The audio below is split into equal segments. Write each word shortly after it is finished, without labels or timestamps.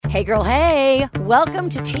Hey girl, hey! Welcome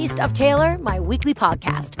to Taste of Taylor, my weekly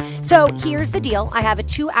podcast. So here's the deal. I have a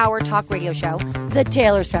 2-hour talk radio show, The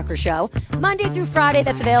Taylor Strucker Show, Monday through Friday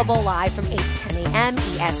that's available live from 8 to 10 a.m.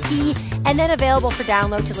 EST, and then available for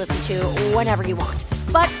download to listen to whenever you want.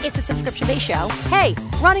 But it's a subscription-based show. Hey,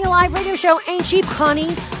 running a live radio show ain't cheap,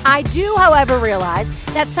 honey. I do, however, realize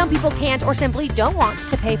that some people can't or simply don't want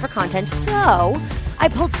to pay for content, so I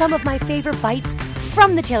pulled some of my favorite bites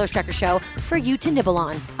from The Taylor Strucker Show for you to nibble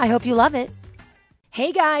on. I hope you love it.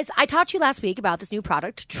 Hey guys, I taught you last week about this new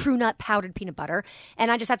product, True Nut Powdered Peanut Butter, and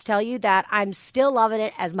I just have to tell you that I'm still loving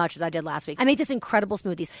it as much as I did last week. I made this incredible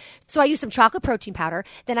smoothies. So I used some chocolate protein powder,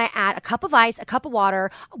 then I add a cup of ice, a cup of water,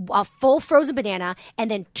 a full frozen banana, and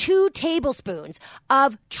then 2 tablespoons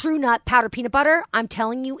of True Nut Powdered Peanut Butter. I'm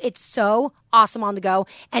telling you, it's so awesome on the go,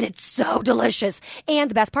 and it's so delicious. And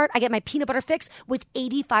the best part, I get my peanut butter fix with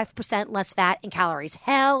 85% less fat and calories.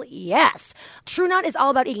 Hell yes. True Nut is all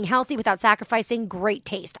about eating healthy without sacrificing great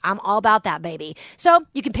taste. I'm all about that, baby. So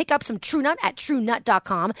you can pick up some True Nut at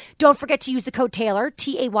TrueNut.com. Don't forget to use the code Taylor,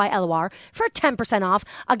 Taylor, for 10% off.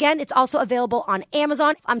 Again, it's also available on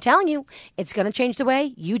Amazon. I'm telling you, it's going to change the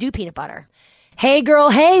way you do peanut butter. Hey girl,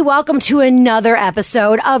 hey, welcome to another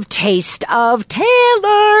episode of Taste of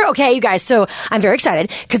Taylor. Okay, you guys, so I'm very excited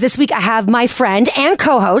because this week I have my friend and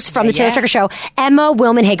co-host from The Taylor Strucker Show, Emma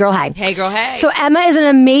Willmann. Hey girl, hey. Hey girl, hey. So Emma is an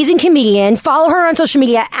amazing comedian. Follow her on social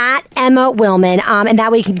media at Emma Willmann, and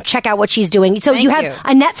that way you can check out what she's doing. So you have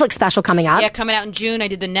a Netflix special coming up. Yeah, coming out in June. I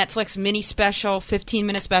did the Netflix mini special,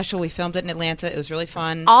 15-minute special. We filmed it in Atlanta. It was really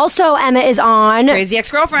fun. Also, Emma is on Crazy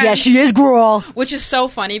Ex-Girlfriend. Yeah, she is, girl. Which is so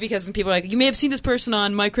funny because people are like, you may have seen this person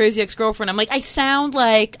on My Crazy Ex-Girlfriend. I'm like, I sound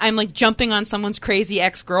like I'm like jumping on someone's crazy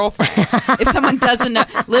ex-girlfriend. If someone doesn't know,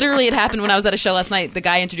 literally it happened when I was at a show last night. The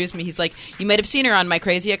guy introduced me. He's like, you might have seen her on My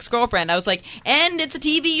Crazy Ex-Girlfriend. I was like, and it's a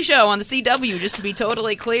TV show on the CW, just to be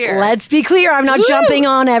totally clear. Let's be clear. I'm not jumping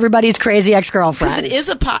on everybody's crazy ex-girlfriend. Because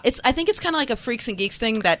it is I think it's kind of like a Freaks and Geeks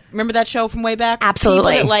thing. That remember that show from way back?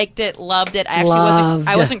 Absolutely. People that liked it, loved it. I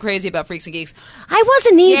wasn't crazy about Freaks and Geeks. I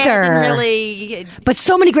wasn't either. Yeah, didn't really. But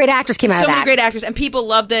so many great actors came out of that. So many great actors, and people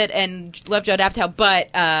loved it and loved Judd Apatow.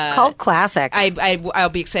 But cult classic. I'll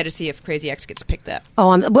be excited to see if Crazy Ex gets picked up.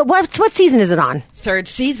 Oh, what season is it on? 3rd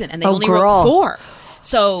season, and they only wrote 4.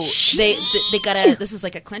 So they gotta. This is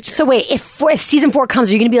like a clincher. So wait, if season 4 comes,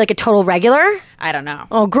 are you gonna be like a total regular? I don't know.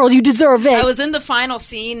 Oh, girl, you deserve it. I was in the final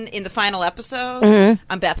scene in the final episode. Mm-hmm.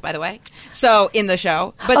 I'm Beth, by the way. So in the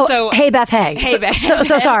show, hey Beth, hey, Beth.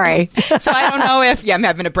 So sorry. So I don't know if I'm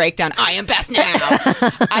having a breakdown. I am Beth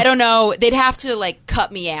now. I don't know. They'd have to like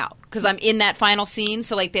cut me out. Because I'm in that final scene,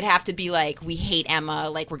 so like they'd have to be like, we hate Emma,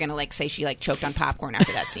 like we're gonna like say she like choked on popcorn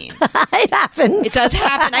after that scene. It happens. It does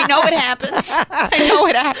happen. I know it happens. I know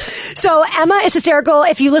it happens. So Emma is hysterical.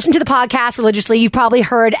 If you listen to the podcast religiously, you've probably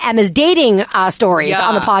heard Emma's dating stories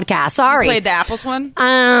on the podcast. Sorry, you played the Apples one.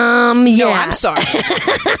 Yeah. No, I'm sorry.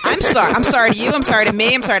 I'm sorry. I'm sorry to you. I'm sorry to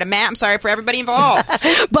me. I'm sorry to Matt. I'm sorry for everybody involved.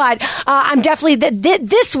 But I'm definitely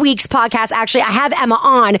this week's podcast. Actually, I have Emma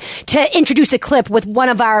on to introduce a clip with one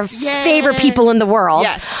of our favorite people in the world.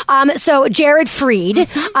 Yes. So Jared Freed.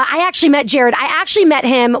 I actually met Jared. I actually met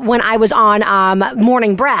him when I was on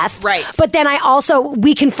Morning Breath. Right. But then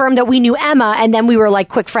we confirmed that we knew Emma, and then we were like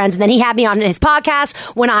quick friends. And then he had me on his podcast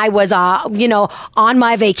when I was, on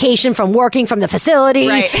my vacation from working from the facility.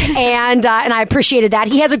 Right. And I appreciated that.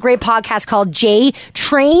 He has a great podcast called J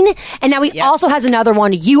Train, and now he also has another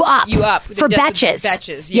one, You Up. For Betches.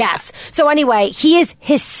 Betches. Yeah. Yes. So anyway, he is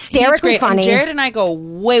hysterically funny. And Jared and I go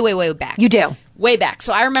way back. You do. Way back.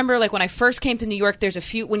 So I remember like when I first came to New York, there's a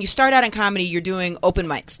few, when you start out in comedy, you're doing open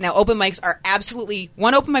mics. Now, open mics are absolutely,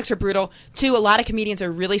 one, open mics are brutal. 2, a lot of comedians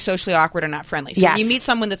are really socially awkward and not friendly. So when you meet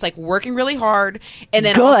someone that's like working really hard and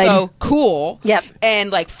then also cool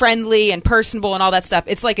and like friendly and personable and all that stuff,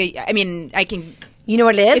 it's like you know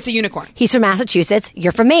what it is? It's a unicorn. He's from Massachusetts.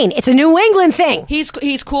 You're from Maine. It's a New England thing. He's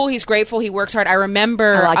cool. He's grateful. He works hard. I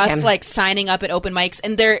remember us like signing up at open mics,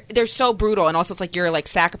 and they're so brutal. And also, it's like you're like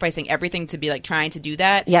sacrificing everything to be like trying to do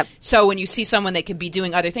that. Yep. So when you see someone that could be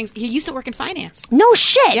doing other things, he used to work in finance. No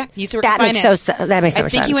shit. Yeah, he used to work in finance. That makes so much sense. I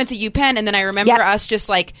think he went to UPenn, and then I remember us just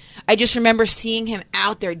like I just remember seeing him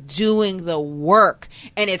out there doing the work,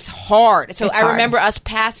 and it's hard. So I remember us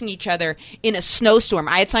passing each other in a snowstorm.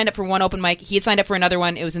 I had signed up for one open mic. He had signed up for another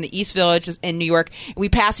one. It was in the East Village in New York. We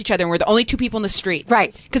passed each other, and we're the only 2 people in the street.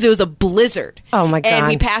 Right. Because it was a blizzard. Oh, my God. And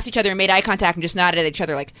we passed each other and made eye contact and just nodded at each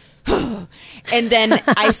other like, and then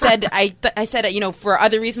I said, for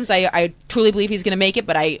other reasons, I truly believe he's going to make it,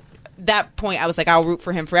 but I that point, I was like, I'll root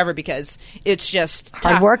for him forever because it's just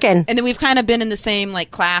hard working. And then we've kind of been in the same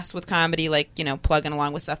like class with comedy, like, you know, plugging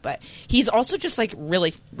along with stuff. But he's also just like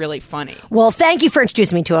really, really funny. Well, thank you for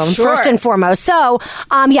introducing me to him, first and foremost. So,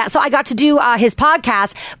 so I got to do his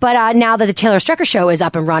podcast, but now that the Taylor Strecker Show is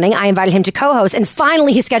up and running, I invited him to co-host, and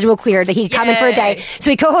finally his schedule cleared that he could come in for a day. So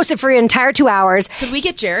he co-hosted for an entire 2 hours. Could we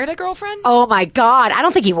get Jared a girlfriend? Oh my God, I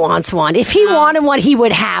don't think he wants one. If he wanted one, he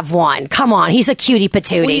would have one. Come on, he's a cutie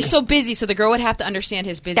patootie. Well, he's so busy, so the girl would have to understand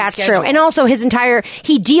his busy schedule. That's true. And also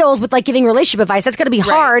he deals with like giving relationship advice. That's going to be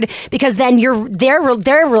hard because then their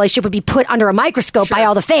relationship would be put under a microscope by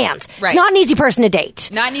all the fans. Right. It's not an easy person to date.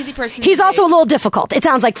 Not an easy person He's also a little difficult, it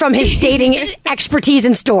sounds like, from his dating expertise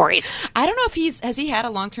and stories. I don't know if has he had a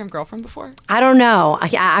long-term girlfriend before? I don't know.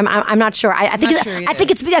 I'm not sure. I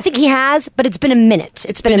think he has, but it's been a minute.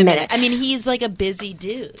 It's been a minute. I mean, he's like a busy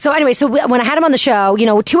dude. So anyway, when I had him on the show,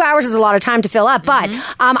 2 hours is a lot of time to fill up, but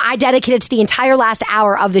I dedicated the entire last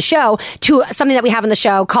hour of the show to something that we have on the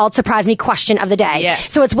show called Surprise Me Question of the Day.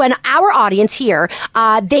 Yes. So it's when our audience here,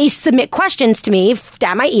 they submit questions to me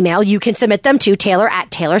at my email. You can submit them to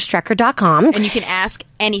Taylor@TaylorStrecker.com. And you can ask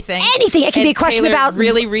anything. Anything. It can be a question Taylor about...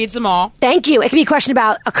 really reads them all. Thank you. It can be a question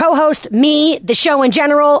about a co-host, me, the show in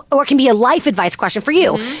general, or it can be a life advice question for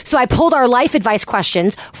you. So I pulled our life advice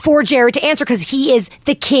questions for Jared to answer because he is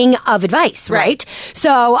the king of advice, right?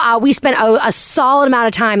 So we spent a solid amount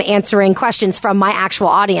of time answering questions from my actual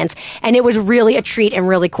audience, and it was really a treat and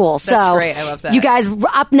really cool. That's great. I love that. You guys,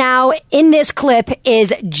 up now in this clip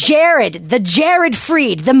is Jared, the Jared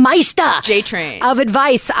Freed, the Meister J-Train of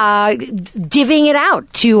advice, divvying it out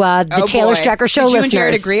to the Taylor Strecker Show listeners. Did you and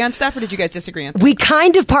Jared agree on stuff, or did you guys disagree on things? We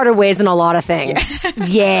kind of parted ways in a lot of things.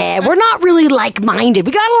 Yeah, we're not really like-minded.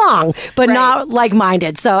 We got along, but not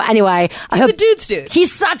like-minded. So anyway, he's a dude's dude.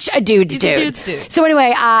 He's such a dude's dude. He's a dude's dude. So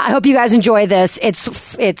anyway, I hope you guys enjoy this.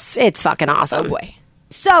 It's fucking awesome. Oh boy.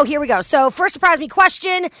 So here we go. So first Surprise Me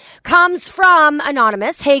question comes from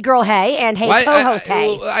Anonymous. Hey girl, hey, and hey co-host,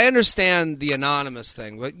 hey. I understand the anonymous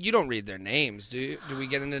thing, but you don't read their names, do you? Do we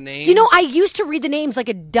get into names? I used to read the names like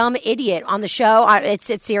a dumb idiot on the show.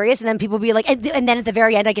 It's serious, and then people would be like, and then at the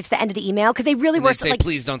very end, I get to the end of the email because they really were say,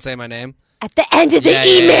 please don't say my name. At the end of the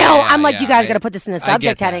email. I'm like, you guys got to put this in the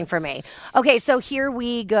subject heading for me. Okay, so here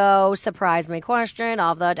we go. Surprise me question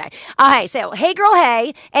of the day. Okay, so hey girl,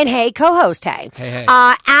 hey, and hey co-host, hey. Hey.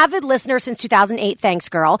 Avid listener since 2008. Thanks,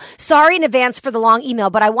 girl. Sorry in advance for the long email,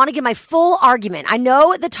 but I want to give my full argument. I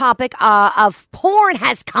know the topic of porn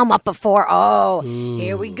has come up before. Oh,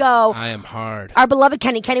 here we go. I am hard. Our beloved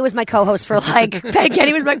Kenny. Kenny was my co-host for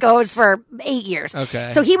Kenny was my co-host for 8 years. Okay.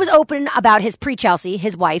 So he was open about his pre-Chelsea,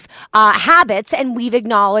 his wife, habits, and we've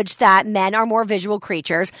acknowledged that men are more visual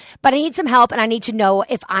creatures, but I need some help and I need to know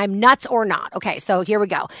if I'm nuts or not. Okay, so here we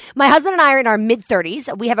go. My husband and I are in our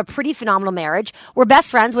mid-30s. We have a pretty phenomenal marriage. We're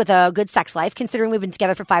best friends with a good sex life, considering we've been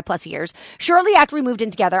together for 5+ years. Shortly after we moved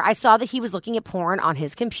in together, I saw that he was looking at porn on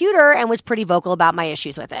his computer and was pretty vocal about my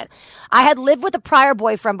issues with it. I had lived with a prior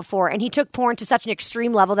boyfriend before, and he took porn to such an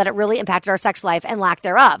extreme level that it really impacted our sex life and lack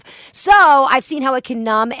thereof. So I've seen how it can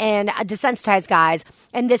numb and desensitize guys,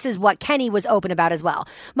 and this is what Kenny was open about as well.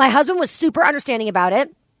 My husband was super understanding about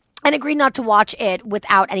it and agreed not to watch it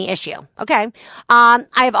without any issue. Okay. I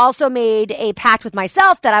have also made a pact with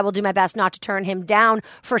myself that I will do my best not to turn him down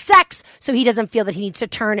for sex so he doesn't feel that he needs to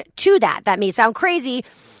turn to that. That may sound crazy,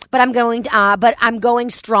 but I'm going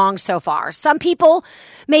strong so far. Some people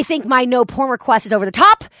may think my no porn request is over the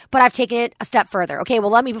top, but I've taken it a step further. Okay,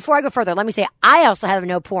 well, before I go further, let me say I also have a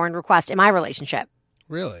no porn request in my relationship.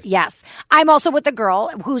 Really? Yes. I'm also with a girl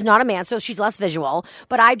who's not a man, so she's less visual,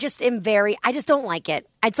 but I just don't like it.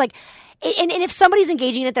 It's like, and if somebody's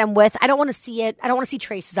engaging in it that I'm with, I don't want to see it. I don't want to see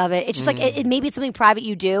traces of it. It's just like, maybe it's something private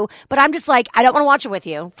you do, but I'm just like, I don't want to watch it with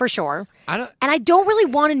you, for sure. And I don't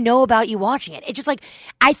really want to know about you watching it. It's just like,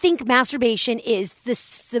 I think masturbation is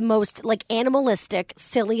the most like animalistic,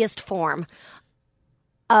 silliest form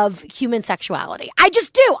of human sexuality. I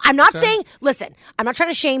just do. I'm not saying, listen, I'm not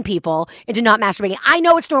trying to shame people into not masturbating. I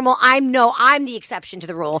know it's normal. I'm the exception to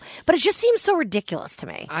the rule, but it just seems so ridiculous to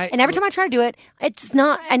me. And every time I try to do it,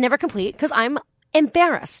 I never complete because I'm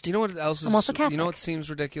embarrassed. You know what else is? I'm also Catholic. You know what seems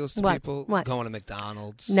ridiculous to people? What? Going to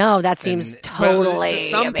McDonald's. No, that seems totally to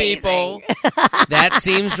some amazing. people, that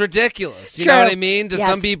seems ridiculous. You know what I mean? To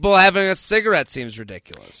some people, having a cigarette seems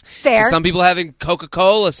ridiculous. Fair. To some people, having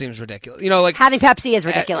Coca-Cola seems ridiculous. You know, like having Pepsi is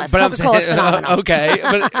ridiculous. Coca-Cola is phenomenal. Okay,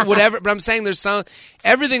 but whatever. But I'm saying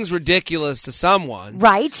everything's ridiculous to someone,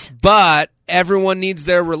 right? But everyone needs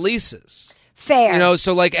their releases. Fair.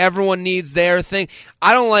 So like everyone needs their thing.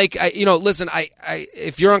 I don't like, listen,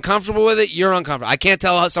 if you're uncomfortable with it, you're uncomfortable. I can't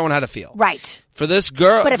tell someone how to feel. Right. for this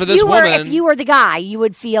girl, but for this woman. If you were the guy, you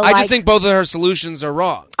would feel I just think both of her solutions are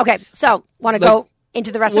wrong. Okay, so want to go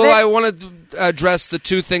into the rest of it? Well, I want to address the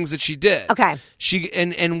two things that she did. Okay. She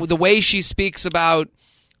and the way she speaks about,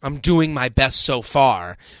 I'm doing my best so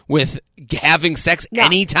far with having sex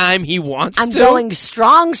anytime he wants to. I'm going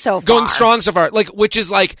strong so far. Like, which is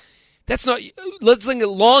like, that's not, let's think a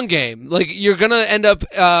long game. Like, you're going to end up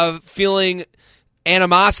feeling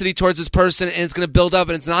animosity towards this person, and it's going to build up,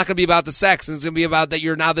 and it's not going to be about the sex. And it's going to be about that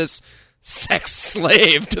you're now this sex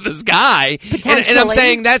slave to this guy. And I'm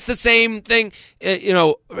saying that's the same thing.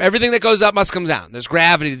 Everything that goes up must come down. There's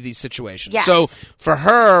gravity to these situations. Yes. So for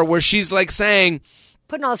her, where she's like saying,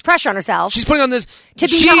 putting all this pressure on herself. She's putting on this.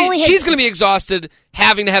 She's going to be exhausted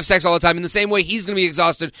having to have sex all the time in the same way he's going to be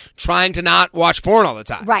exhausted trying to not watch porn all the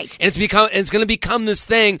time. Right. And it's going to become this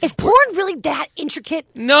thing. Is porn really that intricate?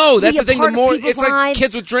 No, that's the thing. The more it's like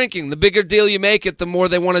kids with drinking. The bigger deal you make it, the more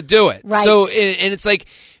they want to do it. Right. So and it's like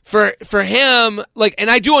for him, like, and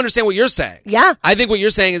I do understand what you're saying. Yeah. I think what you're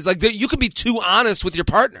saying is like you can be too honest with your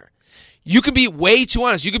partner. You could be way too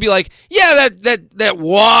honest. You could be like, yeah, that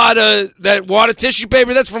wad of tissue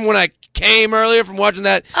paper, that's from when I came earlier from watching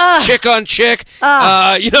that chick on chick.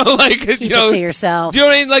 Keep it to yourself. Do you know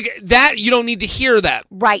what I mean? Like that, you don't need to hear that.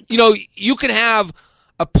 Right. You can have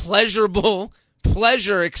a pleasure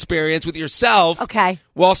experience with yourself. Okay.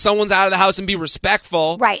 While someone's out of the house and be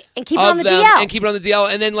respectful. Right. And keep it on the DL. And keep it on the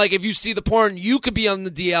DL. And then, like, if you see the porn, you could be on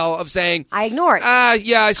the DL of saying, I ignore it.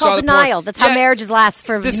 Yeah, I saw the porn. Denial. That's how marriages last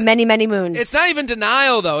for many, many moons. It's not even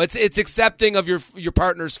denial, though. It's accepting of your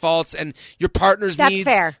partner's faults and your partner's needs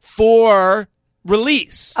for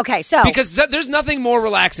release. Okay, so because there's nothing more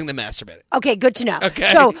relaxing than masturbating. Okay, good to know.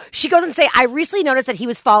 Okay. So she goes and say, I recently noticed that he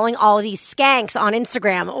was following all of these skanks on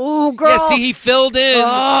Instagram. Oh, girl. Yeah, see, he filled in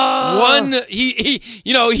one. He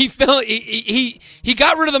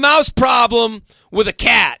got rid of the mouse problem with a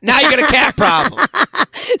cat. Now you got a cat problem.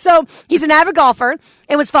 So he's an avid golfer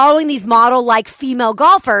and was following these model-like female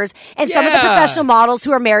golfers and some of the professional models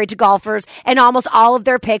who are married to golfers, and almost all of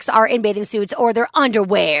their pics are in bathing suits or their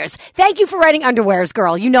underwears. Thank you for writing underwears,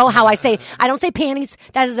 girl. You know how I don't say panties.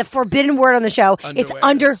 That is a forbidden word on the show. Underwears. It's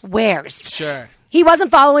underwears. Sure. He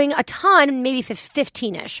wasn't following a ton, maybe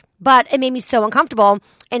 15-ish, but it made me so uncomfortable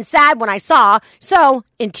and sad when I saw. So,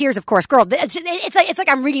 in tears, of course, girl, it's like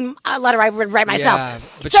I'm reading a letter I would write myself. Yeah,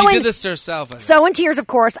 but she did this to herself. So, in tears, of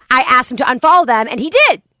course, I asked him to unfollow them, and he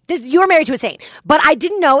did. You're married to a saint. But I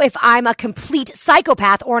didn't know if I'm a complete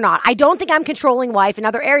psychopath or not. I don't think I'm controlling wife in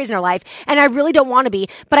other areas in her life, and I really don't want to be,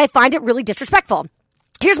 but I find it really disrespectful.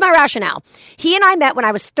 Here's my rationale. He and I met when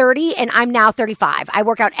I was 30 and I'm now 35. I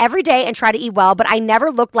work out every day and try to eat well, but I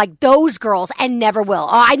never looked like those girls and never will.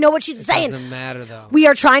 Oh, I know what she's saying. It doesn't matter, though. We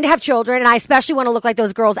are trying to have children, and I especially want to look like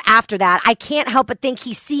those girls after that. I can't help but think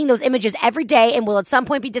he's seeing those images every day and will at some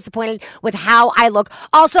point be disappointed with how I look.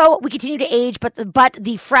 Also, we continue to age, but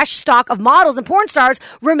the fresh stock of models and porn stars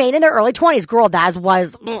remain in their early 20s. Girl, that's why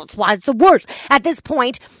it's the worst. At this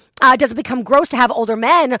point, does it become gross to have older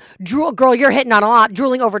men drool? Girl, you're hitting on a lot,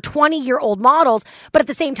 drooling over 20-year-old models, but at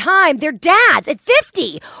the same time, they're dads at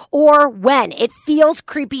 50. Or when? It feels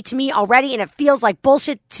creepy to me already, and it feels like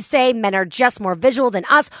bullshit to say men are just more visual than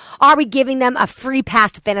us. Are we giving them a free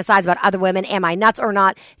pass to fantasize about other women? Am I nuts or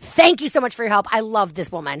not? Thank you so much for your help. I love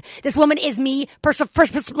this woman. This woman is me,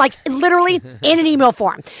 like literally in an email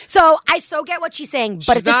form. So I so get what she's saying.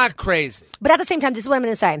 But she's not crazy. But at the same time, this is what I'm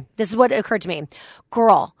going to say. This is what occurred to me.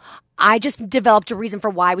 Girl, I just developed a reason for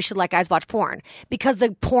why we should let guys watch porn, because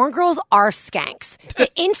the porn girls are skanks. They're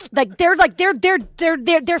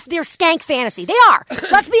skank fantasy. They are.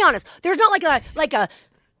 Let's be honest. There's not like a.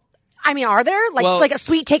 I mean, are there like a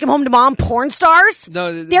sweet take 'em home to mom porn stars?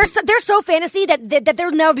 No, they're so fantasy that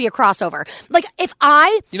there'll never be a crossover. Like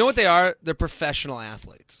you know what they are? They're professional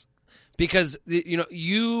athletes. Because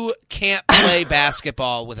you can't play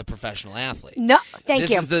basketball with a professional athlete. No,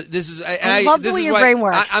 thank you. I love the way your brain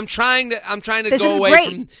works. I'm trying to go away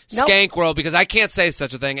from skank world, because I can't say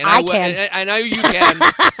such a thing, and I can. I know you can,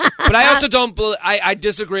 but I also don't. I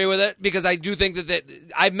disagree with it, because I do think that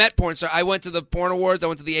I've met porn stars. I went to the porn awards. I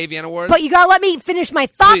went to the AVN awards. But you gotta let me finish my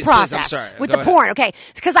thought process. I'm sorry. With the porn, okay?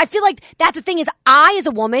 Because I feel like that's the thing is, I as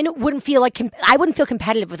a woman wouldn't feel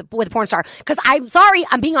competitive with a porn star, because I'm sorry,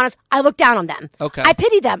 I'm being honest. I look down on them. Okay. I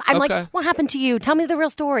pity them. I'm like, what happened to you? Tell me the real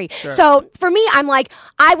story. Sure. So for me, I'm like,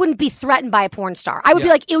 I wouldn't be threatened by a porn star. I would be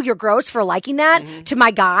like, ew, you're gross for liking that to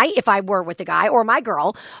my guy, if I were with the guy, or my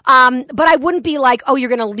girl. But I wouldn't be like, oh, you're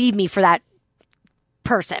going to leave me for that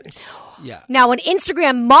person. Yeah. Now, an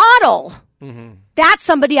Instagram model, that's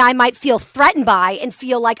somebody I might feel threatened by and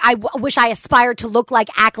feel like I wish I aspired to look like,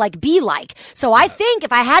 act like, be like. So I think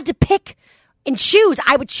if I had to pick in shoes,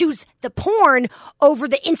 I would choose the porn over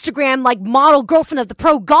the Instagram like model girlfriend of the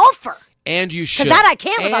pro golfer. And you should. Because that I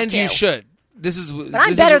can't live up to. And you should. But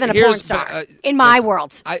I'm better than a porn star in my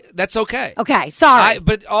world. That's okay. Okay, sorry.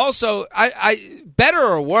 But also, better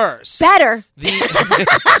or worse? Better. The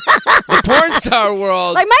porn star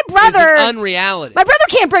world like my brother, is an unreality. My brother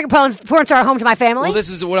can't bring a porn star home to my family. Well, this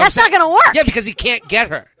is what That's I'm saying. not going to work. Yeah, because he can't get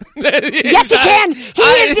her. Yes, he can.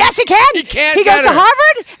 Yes, he can. He can't He goes to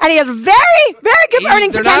Harvard, and he has very, very good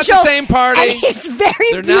earning potential. potential. They're not the same party. And he's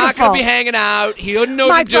very They're beautiful. not going to be hanging out. He doesn't know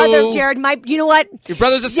my what to do. brother, Jared, you know what? Your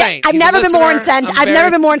brother's a saint. I've never been more incensed. I've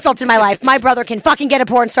never been more insulted in my life. My brother can fucking get a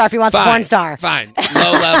porn star if he wants a porn star. Fine.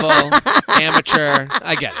 Low level, amateur.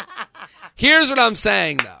 I get it. Here's what I'm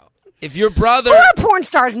saying, though. If your brother... Who are porn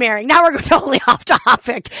stars marrying? Now we're totally off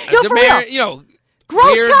topic. No, for real. You know...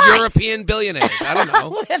 Gross weird guys. European billionaires. I don't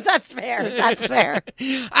know. That's fair. That's fair.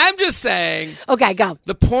 I'm just saying. Okay, go.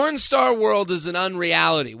 The porn star world is an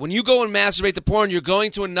unreality. When you go and masturbate to porn, you're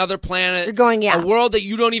going to another planet. You're going, a world that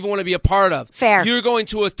you don't even want to be a part of. Fair. You're going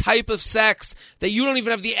to a type of sex that you don't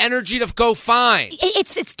even have the energy to go find.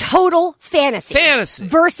 It's total fantasy. Fantasy.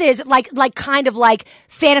 Versus like kind of like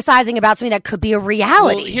fantasizing about something that could be a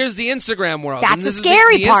reality. Well, here's the Instagram world. That's and the this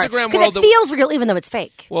scary is the part. Instagram Because world it feels real even though it's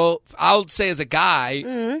fake. Well, I'll say as a guy,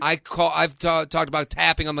 I've talked about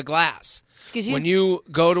tapping on the glass. Excuse you? When you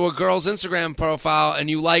go to a girl's Instagram profile and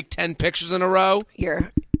you like 10 pictures in a row. Yeah.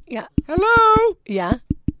 Hello. Yeah.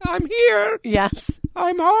 I'm here. Yes.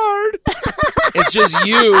 I'm hard. It's just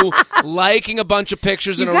you liking a bunch of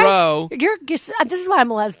pictures in a row. This is why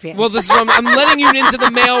I'm a lesbian. Well, this is why I'm letting you into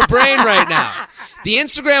the male brain right now. The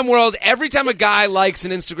Instagram world, every time a guy likes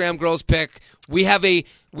an Instagram girl's pic, we have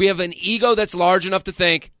an ego that's large enough to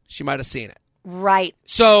think she might have seen it. Right.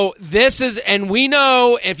 So this is, and we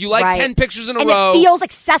know if you like 10 pictures in a row. And it feels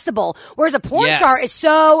accessible. Whereas a porn star is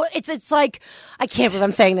so, it's like, I can't believe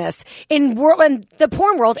I'm saying this. In the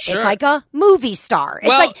porn world, it's like a movie star. It's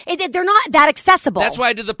like, they're not that accessible. That's why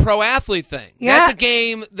I did the pro athlete thing. Yeah. That's a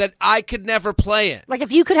game that I could never play in. Like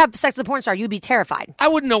if you could have sex with a porn star, you'd be terrified. I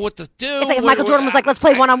wouldn't know what to do. It's like if Michael Jordan was like, let's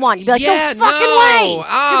play one-on-one. You'd be like, no fucking way.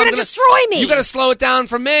 You're going to destroy me. You got to slow it down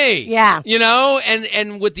for me. Yeah. You know,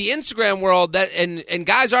 and with the Instagram world, that and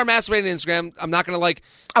guys are masturbating on Instagram. I'm not going to like,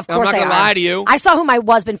 of course I'm not going to lie to you. I saw who my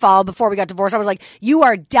husband followed before we got divorced. I was like, you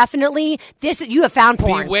are definitely, you have found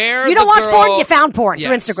porn. Beware you don't watch girl, porn, you found porn through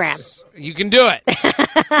Instagram. You can do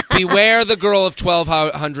it. Beware the girl of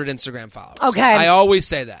 1,200 Instagram followers. Okay. I always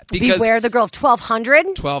say that. Because beware the girl of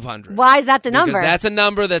 1,200? 1,200. Why is that the number? Because that's a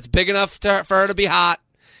number that's big enough for her to be hot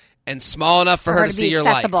and small enough for her to see your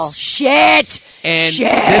likes. Shit. And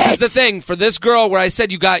this is the thing for this girl where I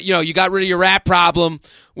said you got rid of your rat problem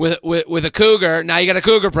with a cougar. Now you got a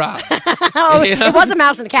cougar problem. It was a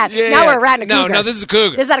mouse and a cat. Yeah, now we're a rat and a cougar. No, this is a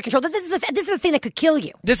cougar. This is out of control. This is the thing that could kill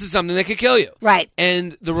you. This is something that could kill you. Right.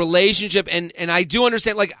 And the relationship, and I do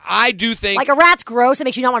understand, like, I do think... Like, a rat's gross. It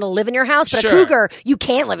makes you not want to live in your house. But a cougar, you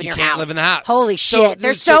can't live in your house. You can't live in the house. Holy shit.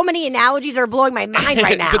 There's so many analogies that are blowing my mind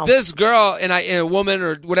right now. But this girl, and a woman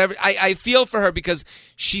or whatever, I feel for her because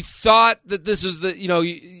she thought that this was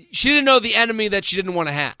she didn't know the enemy that she didn't want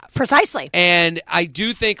to have. Precisely. And I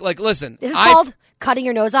do think, like, listen... This is called cutting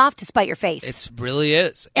your nose off to spite your face. It really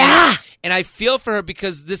is. Yeah. And I feel for her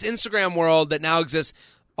because this Instagram world that now exists,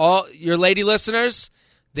 all your lady listeners,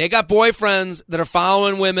 they got boyfriends that are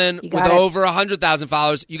following women with over 100,000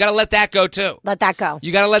 followers. You got to let that go too. Let that go.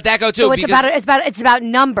 You got to let that go too. So it's about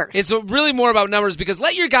numbers. It's really more about numbers because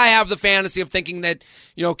let your guy have the fantasy of thinking that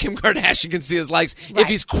Kim Kardashian can see his likes if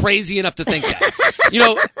he's crazy enough to think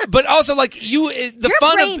that. But also like your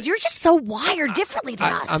brains, you're just so wired differently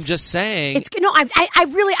than us. I'm just saying. I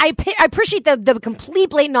really appreciate the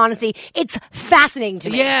complete blatant honesty. It's fascinating to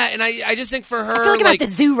me. Yeah, and I just think for her, I feel like I'm at the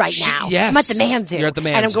zoo right now. Yes, I'm at the man zoo. You're at the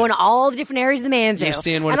man zoo. And I'm going to all the different areas of the man zoo. You're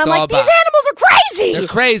seeing what and it's I'm all like, about. These animals are crazy. They're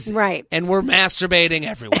crazy. Right. And we're masturbating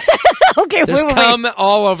everywhere. Okay, there's cum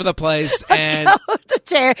all over the place. Let's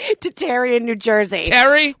go to Terry in New Jersey.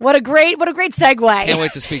 Terry? What a great segue. Can't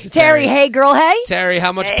wait to speak to Terry. Hey, girl, hey. Terry,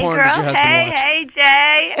 how much porn does your husband watch? Hey,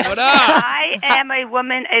 Jay. What up? I am a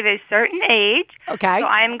woman of a certain age. Okay. So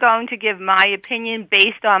I'm going to give my opinion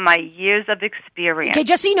based on my years of experience. Okay,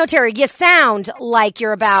 just so you know, Terry, you sound like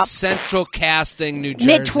you're about... Central Casting, New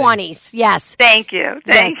Jersey. Mid-20s, yes. Thank you.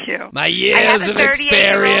 Thank you. My years of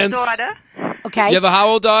experience. Daughter. Okay. You have a how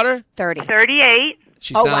old daughter? 30. 38.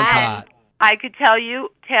 She sounds hot. I could tell you,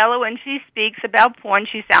 Taylor, when she speaks about porn,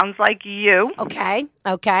 she sounds like you. Okay.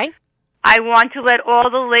 I want to let all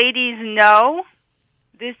the ladies know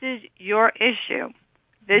this is your issue.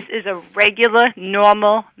 This is a regular,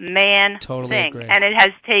 normal man thing. Agree. And it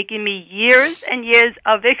has taken me years and years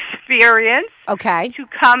of experience to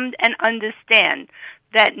come and understand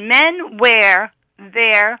that men wear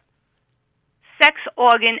their sex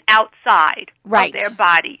organ outside of their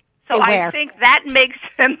body. So I think that makes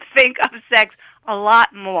them think of sex a lot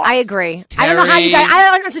more. I agree. Terry, I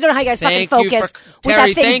honestly don't know how you guys fucking focus with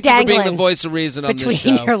Terry, that thing thank you for being dangling the voice of reason on this show.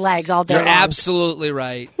 between your legs all day You're long. absolutely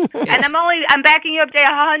right. And I'm backing you up to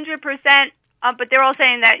 100%, but they're all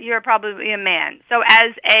saying that you're probably a man. So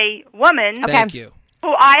as a woman, thank you.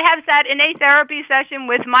 Who I have sat in a therapy session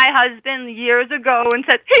with my husband years ago and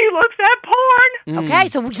said, he looks at porn. Okay,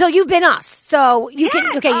 so you've been us. So you can,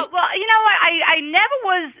 okay. Well, you know what? I never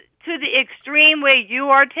was to the extreme where you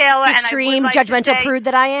are, Taylor. Extreme, and I would like judgmental to say, prude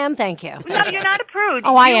that I am? Thank you. No, you're not a prude.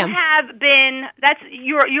 Oh, I am. You have been, that's,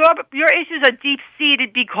 your issues are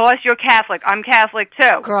deep-seated because you're Catholic. I'm Catholic,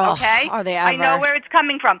 too. Girl, okay? are they ever. I know where it's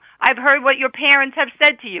coming from. I've heard what your parents have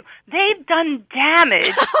said to you. They've done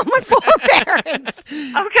damage. Oh, my poor parents.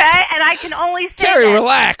 Okay? And I can only say Terry, that.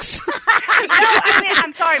 relax. No, I mean,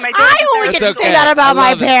 I'm sorry. I only get to say that about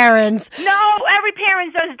my parents. No, every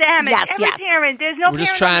parent does damage. Yes, every parent. There's no We're parent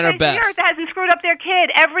just trying on our the face of the best. earth that hasn't screwed up their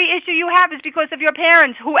kid. Every issue you have is because of your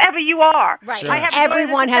parents, whoever you are. Right. Sure. I have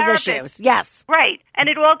Everyone has issues. Yes. Right. And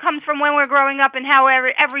it all comes from when we're growing up and how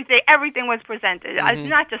everything was presented. It's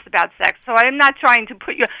not just about sex. So I'm not trying to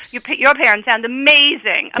put your parents sound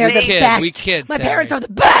amazing. They're amazing. the best. We kid, my Terry. parents are the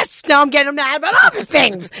best. Now I'm getting mad about other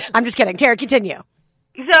things. I'm just kidding. Terry, continue.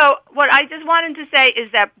 So what I just wanted to say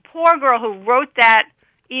is that poor girl who wrote that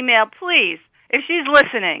email, please, if she's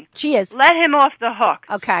listening, She is. let him off the hook.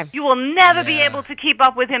 Okay. You will never be able to keep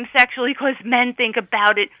up with him sexually because men think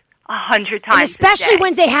about it 100 times. And especially a day.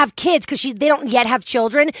 when they have kids, because they don't yet have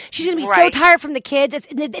children. She's going to be so Right. tired from the kids.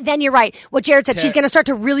 Then you're right. What Jared said, she's going to start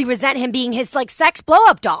to really resent him being his sex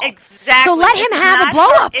blow-up doll. Exactly. So let him It's have a not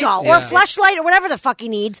blow-up her- doll it's- or a fleshlight or whatever the fuck he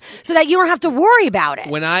needs, so that you don't have to worry about it.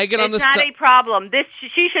 When I get on It's the not a problem.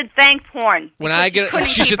 She should thank porn. When I get, couldn't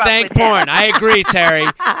she keep should up thank with him. porn. I agree, Terry.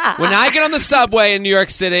 When I get on the subway in New York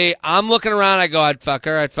City, I'm looking around. I go, I'd fuck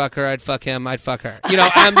her, I'd fuck her, I'd fuck him, I'd fuck her. You know,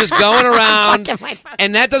 I'm just going around, Fuck him, I'd fuck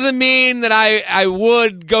and that doesn't mean that I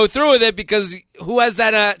would go through with it, because who has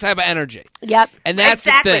that type of energy? Yep. And that's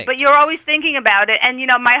exactly, the thing. but you're always thinking about it. And,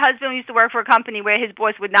 my husband used to work for a company where his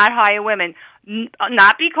boss would not hire women.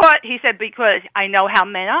 Not because, he said, because I know how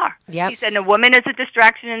men are. Yep. He said, a woman is a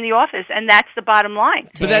distraction in the office, and that's the bottom line.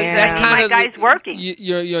 But that's kind my of guy's working.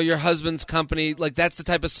 Your husband's company, like, that's the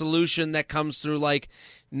type of solution that comes through, like,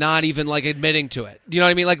 not even like admitting to it. You know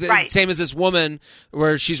what I mean? Like the same as this woman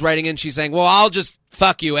where she's writing in, she's saying, well, I'll just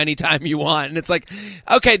fuck you anytime you want. And it's like,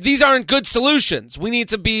 okay, these aren't good solutions. We need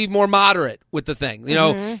to be more moderate with the thing. You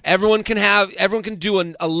know, everyone can do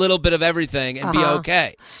a little bit of everything and be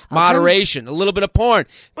okay. Moderation, a little bit of porn.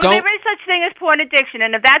 Well, there is such thing as porn addiction,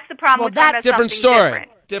 and if that's the problem, we're talking about different something story.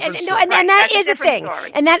 different. And that is a thing.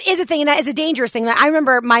 And that is a thing, and that is a dangerous thing. I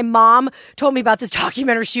remember my mom told me about this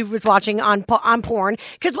documentary she was watching on porn,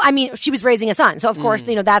 because, she was raising a son. So, of course,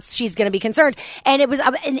 she's going to be concerned. And it was,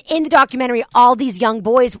 in the documentary, all these young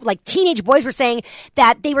boys, like teenage boys, were saying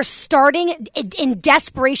that they were starting in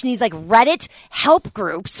desperation these, like, Reddit help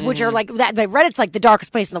groups, which are like, Reddit's like the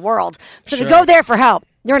darkest place in the world. So they go there for help.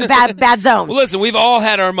 They're in a bad zone. Well, listen, we've all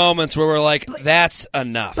had our moments where we're like, that's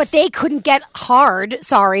enough. But they couldn't get hard,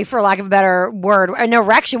 sorry, for lack of a better word, an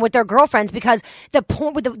erection with their girlfriends, because the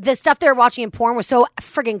porn, with the stuff they were watching in porn was so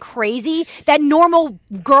friggin' crazy that normal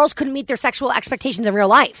girls couldn't meet their sexual expectations in real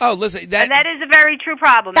life. Oh, listen, and that is a very true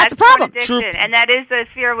problem. That's a problem. Porn addiction, and that is the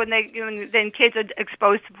fear when kids are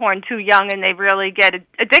exposed to porn too young and they really get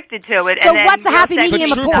addicted to it. So and then what's the happy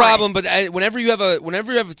medium of true porn? problem, but whenever you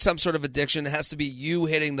have some sort of addiction, it has to be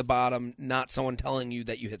you hitting the bottom, not someone telling you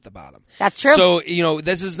that you hit the bottom. That's true. So,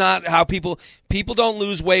 this is not how people don't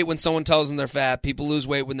lose weight when someone tells them they're fat. People lose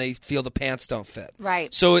weight when they feel the pants don't fit.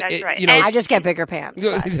 Right. So, That's right. I just get bigger pants.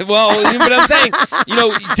 Well, but I'm saying,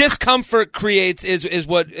 discomfort is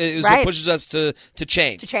what pushes us to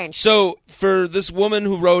change. To change. So, for this woman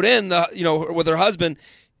who wrote in, with her husband,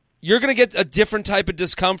 you're going to get a different type of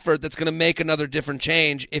discomfort that's going to make another different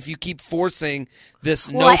change if you keep forcing this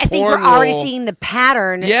no porn I think we're already rule. seeing the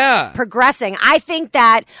pattern Yeah. progressing. I think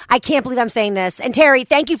that, I can't believe I'm saying this. And Terry,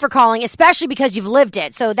 thank you for calling, especially because you've lived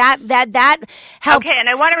it. So that helps. Okay, and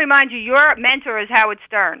I want to remind you, your mentor is Howard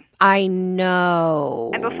Stern. I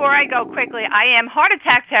know. And before I go quickly, I am Heart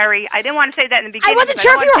Attack Terry. I didn't want to say that in the beginning. I wasn't but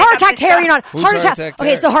sure I if don't you were wanna Heart take Attack up this Terry or stuff. not. Who's Heart Heart Attack. Attack Okay,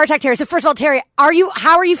 Terry? so Heart Attack Terry. So first of all, Terry,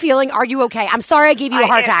 how are you feeling? Are you okay? I'm sorry I gave you a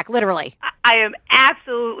heart attack, literally. I am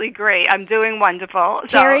absolutely great. I'm doing wonderful.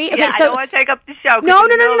 Terry, so, I don't want to take up the show.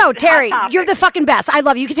 No, Terry, you're the fucking best. I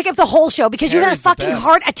love you. You can take up the whole show because you had a fucking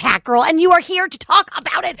heart attack, girl, and you are here to talk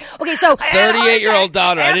about it. Okay, so 38-year-old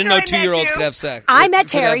daughter. I didn't know 2-year-olds could have sex. I met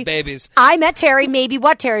Terry. Have babies. I met Terry. Maybe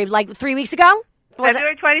Terry? Like 3 weeks ago.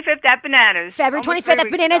 February 25th at Bananas. February 25th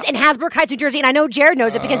at Bananas in Hasbrook Heights, New Jersey. And I know Jared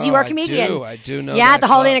knows it because you are a comedian. I do know Yeah, that the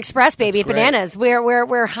Holiday Inn club. Express, baby, at Bananas.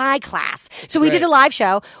 We're high class. So we did a live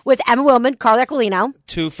show with Emma Willmann, Carla Aquilino.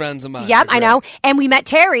 2 friends of mine. Yep, I know. And we met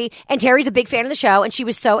Terry, and Terry's a big fan of the show, and she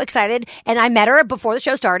was so excited. And I met her before the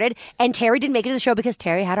show started, and Terry didn't make it to the show because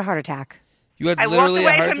Terry had a heart attack. I walked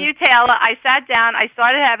away from you, Taylor. I sat down. I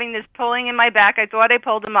started having this pulling in my back. I thought I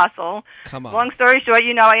pulled a muscle. Come on. Long story short,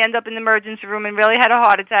 I end up in the emergency room and really had a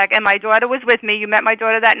heart attack. And my daughter was with me. You met my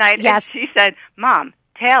daughter that night. Yes. And she said, Mom,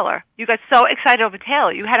 Taylor, you got so excited over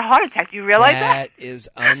Taylor. You had a heart attack. Do you realize that? That is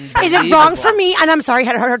unbelievable. Is it wrong for me? And I'm sorry, I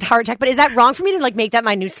had a heart attack. But is that wrong for me to make that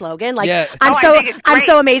my new slogan? I'm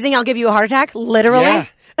so amazing. I'll give you a heart attack. Literally. Yeah.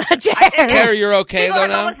 Terry, you're okay People though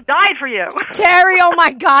now? almost died for you. Terry, oh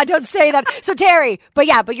my God, don't say that. So Terry, but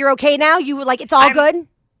you're okay now? You it's all good?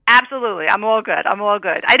 Absolutely. I'm all good.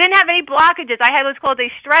 I didn't have any blockages. I had what's called a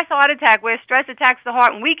stress heart attack, where stress attacks the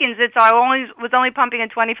heart and weakens it, so I was only pumping at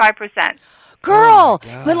 25%. Girl,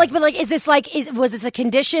 but is this was this a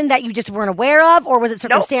condition that you just weren't aware of, or was it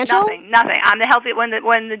circumstantial? Nope, nothing. I'm the healthy. When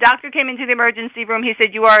the doctor came into the emergency room, he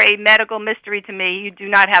said, "You are a medical mystery to me. You do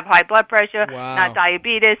not have high blood pressure, not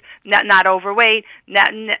diabetes, not overweight,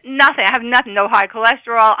 nothing. I have nothing. No high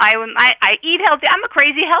cholesterol. I eat healthy. I'm a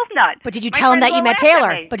crazy health nut." But did you tell him that you met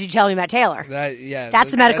Taylor?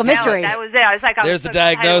 That's the medical mystery. That was there. I was like, there's the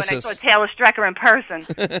diagnosis. When I saw Taylor Strecker in person.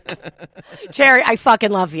 Terry, I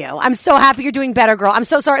fucking love you. I'm so happy you're doing better, girl. I'm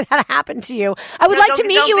so sorry that happened to you. I would like to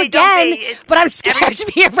meet you again, but I'm scared to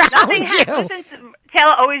be around you. Listen,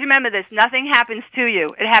 Taylor, always remember this. Nothing happens to you.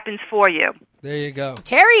 It happens for you. There you go.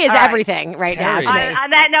 Terry is everything right now to me. On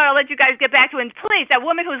that note, I'll let you guys get back to it. And please, that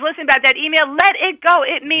woman who's listening about that email, let it go.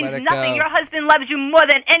 It means nothing. Your husband loves you more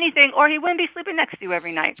than anything, or he wouldn't be sleeping next to you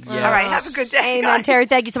every night. Yes. All right, have a good day. Amen, Terry.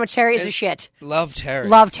 Thank you so much. Terry is a shit. Love Terry.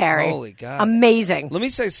 Holy God. Amazing. Let me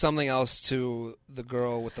say something else to the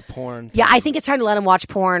girl with the porn. Yeah, I think it's time to let him watch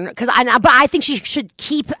porn, but I think she should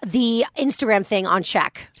keep the Instagram thing on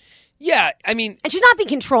check. Yeah, I mean... And she's not being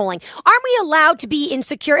controlling. Aren't we allowed to be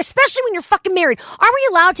insecure, especially when you're fucking married? Aren't we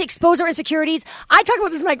allowed to expose our insecurities? I talk about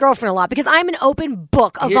this with my girlfriend a lot because I'm an open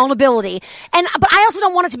book of vulnerability. But I also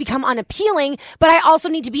don't want it to become unappealing, but I also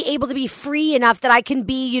need to be able to be free enough that I can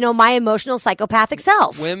be, my emotional psychopathic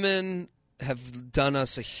self. Women have done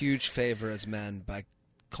us a huge favor as men by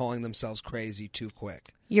calling themselves crazy too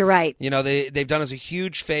quick. You're right. They've done us a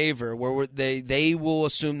huge favor where they will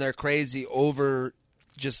assume they're crazy over...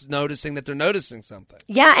 just noticing that they're noticing something.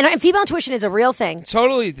 Yeah, and female intuition is a real thing.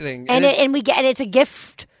 Totally thing. And it's a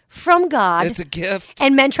gift from God. It's a gift.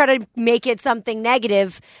 And men try to make it something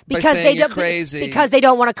negative because crazy. Because they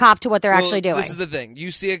don't want to cop to what they're actually doing. This is the thing.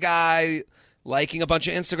 You see a guy liking a bunch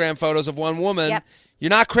of Instagram photos of one woman. Yep.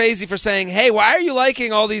 You're not crazy for saying, "Hey, why are you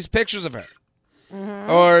liking all these pictures of her?"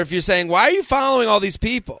 Mm-hmm. Or if you're saying, "Why are you following all these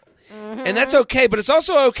people?" Mm-hmm. And that's okay, but it's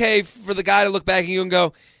also okay for the guy to look back at you and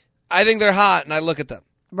go, "I think they're hot," and I look at them.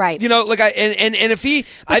 Right. If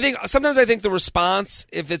sometimes I think the response,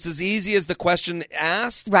 if it's as easy as the question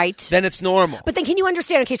asked, right, then it's normal. But then can you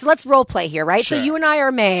understand? Okay, so let's role play here, right? Sure. So you and I are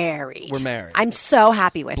married. We're married. I'm so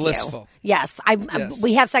happy with you. Blissful. Yes.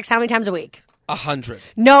 We have sex how many times a week? 100.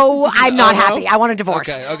 No, I'm not happy. I want a divorce.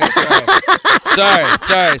 Okay, sorry.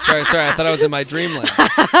 sorry. I thought I was in my dreamland.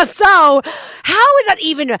 So, how is that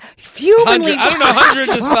even humanly I don't know, 100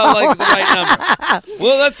 just felt like the right number.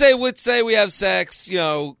 Well, let's say we have sex,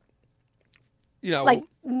 like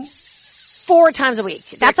 4 times a week.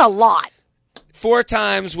 That's a lot. 4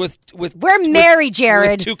 times with we're married,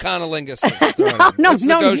 Jared. With 2 conolingus. No.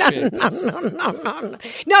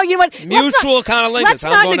 No, you know what? Mutual conolingus.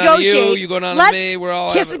 I'm going on to you. You going on to me. We're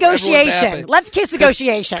all kiss negotiation. Let's kiss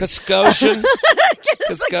negotiation. Kiss-goshen.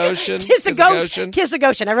 Kiss a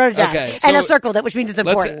goshen. I wrote it down. Okay, and I circled it, which means it's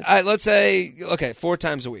important. Let's say 4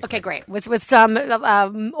 times a week. Okay, great. With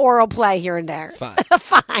some oral play here and there. Fine.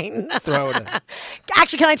 Throw it in.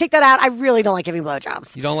 Actually, can I take that out? I really don't like giving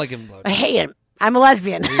blowjobs. You don't like giving blowjobs. I hate it. I'm a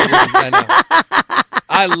lesbian.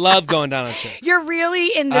 I I love going down on chicks. You're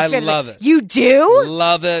really in this. I love it. You do?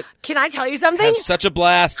 Love it. Can I tell you something? Have such a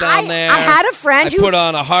blast down there. I had a friend who put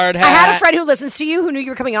on a hard hat. I had a friend who listens to you, who knew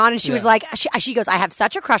you were coming on, and she was like, she goes, I have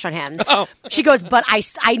such a crush on him. Oh. She goes, but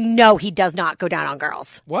I know he does not go down on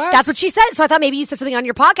girls. What? That's what she said. So I thought maybe you said something on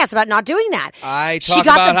your podcast about not doing that. I talk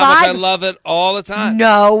about how much I love it all the time.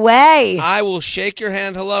 No way. I will shake your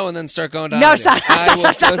hand hello and then start going down. No, on stop. I will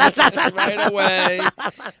right away.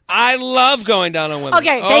 I love going down on women.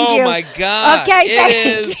 Okay, thank you. Oh my God.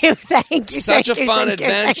 Okay, thank you. Such a fun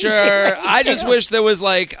adventure. I just wish there was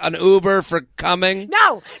like an Uber for coming.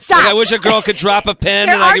 No, stop. Like, I wish a girl could drop a pin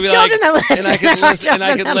and I could be like, and I could listen, and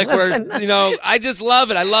I could lick her. You know, I just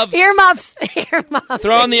love it. I love earmuffs.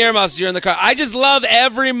 Throw on the earmuffs. You're in the car. I just love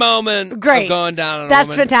every moment of going down on a That's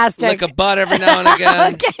woman. fantastic. Lick a butt every now and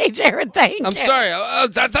again. Okay, Jared, thank you. I'm sorry. I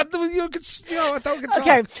thought I thought we could talk.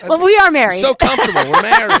 Okay, well, we are married. So comfortable. We're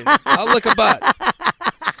married. I'll lick a butt.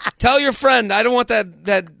 Tell your friend I don't want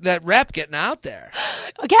that rep getting out there.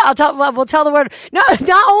 Okay, we'll tell the word. No,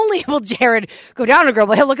 not only will Jared go down on a girl,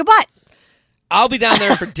 but he'll lick a butt. I'll be down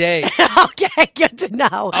there for days. Okay, good to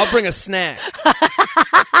know. I'll bring a snack.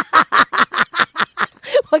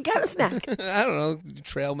 What kind of snack? I don't know,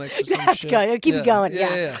 trail mix or some That's shit. good. Keep it going.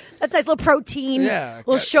 Yeah. That's nice. Little protein. Yeah.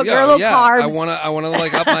 Little sugar. Little carbs. I want to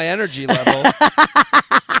like up my energy level.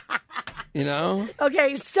 You know?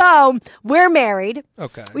 Okay, so we're married.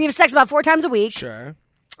 Okay. We have sex about 4 times a week. Sure.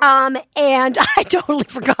 And I totally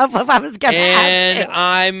forgot what I was going to ask. And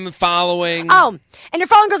I'm following. Oh, and you're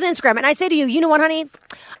following girls on Instagram. And I say to you, you know what, honey?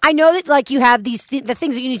 I know that like you have the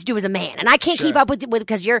things that you need to do as a man, and I can't keep up with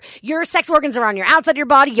because your sex organs are on your outside of your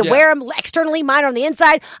body. You wear them externally, mine are on the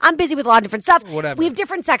inside. I'm busy with a lot of different stuff. Whatever. We have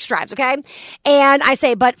different sex drives, okay? And I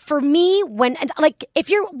say, but for me, like if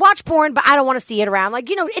you watch porn, but I don't want to see it around, like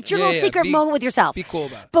it's your little secret moment with yourself. Be cool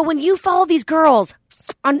about it. But when you follow these girls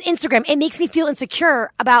on Instagram, it makes me feel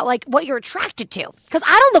insecure about like what you're attracted to because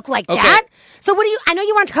I don't look like that. So what do you? I know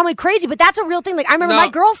you want to call me crazy, but that's a real thing. Like I remember my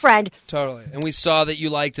girlfriend. Totally, and we saw that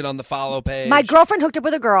you liked it on the follow page. My girlfriend hooked up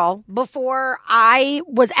with a girl before I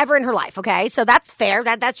was ever in her life. Okay, so that's fair.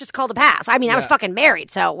 That's just called a pass. I mean, I was fucking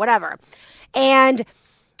married, so whatever.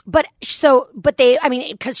 But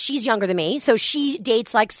because she's younger than me, so she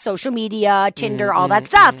dates like social media, Tinder, all that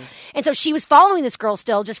stuff. And so she was following this girl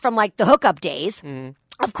still just from like the hookup days.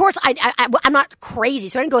 Of course, I'm not crazy,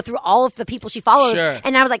 so I didn't go through all of the people she follows. Sure.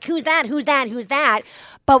 And I was like, who's that? Who's that? Who's that?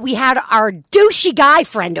 But we had our douchey guy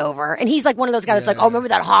friend over, and he's like one of those guys that's like, oh, remember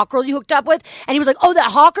that hot girl you hooked up with? And he was like, oh,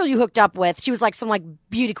 that hot girl you hooked up with. She was like some like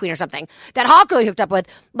beauty queen or something. That hot girl you hooked up with,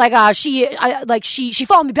 she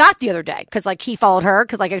followed me back the other day because like he followed her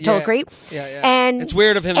because like a total creep. Yeah. And it's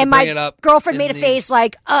weird of him to bring it up. And my girlfriend made a face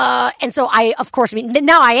like, and so I, of course,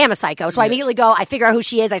 now I am a psycho, so I immediately go, I figure out who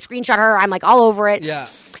she is, I screenshot her, I'm like all over it. Yeah.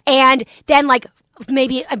 And then but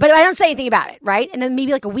I don't say anything about it, right? And then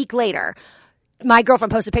maybe like a week later, my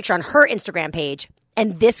girlfriend posted a picture on her Instagram page,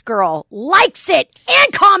 and this girl likes it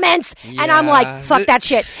and comments, and I'm like, fuck that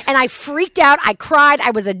shit. And I freaked out. I cried. I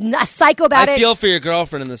was a psycho about it. I feel for your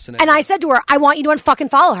girlfriend in this scenario. And I said to her, I want you to unfucking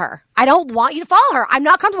follow her. I don't want you to follow her. I'm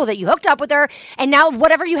not comfortable with it. You hooked up with her, and now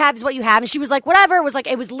whatever you have is what you have. And she was like, whatever.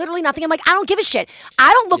 It was literally nothing. I'm like, I don't give a shit.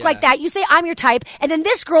 I don't look like that. You say I'm your type, and then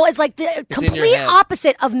this girl is like the complete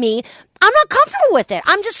opposite of me. I'm not comfortable with it.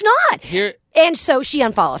 I'm just not. And so she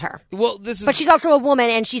unfollowed her. Well, but she's also a woman,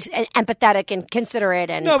 and she's empathetic and considerate.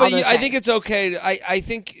 And no, but I think it's okay. I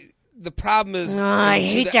think the problem is I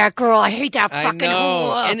hate that girl. I hate that fucking. I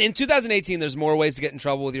know. Whore. And in 2018, there's more ways to get in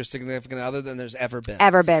trouble with your significant other than there's ever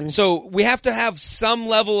been. So we have to have some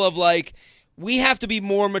level of like, we have to be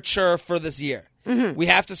more mature for this year. Mm-hmm. We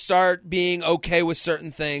have to start being okay with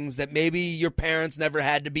certain things that maybe your parents never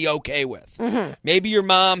had to be okay with. Mm-hmm. Maybe your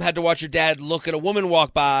mom had to watch your dad look at a woman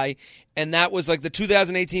walk by, and that was like the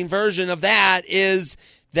 2018 version of that is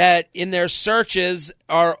that in their searches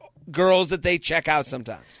are girls that they check out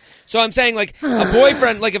sometimes. So I'm saying like a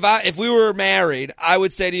boyfriend, like if we were married, I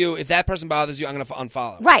would say to you, if that person bothers you, I'm going to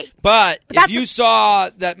unfollow. Right. But if you saw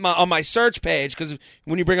that on my search page, because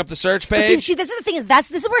when you bring up the search page, see, this is the thing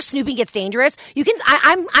this is where snooping gets dangerous. You can,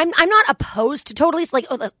 I'm not opposed to totally like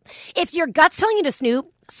if your gut's telling you to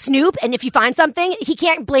snoop, and if you find something, he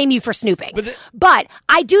can't blame you for snooping. But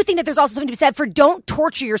I do think that there's also something to be said for don't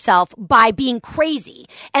torture yourself by being crazy.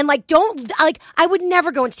 And I would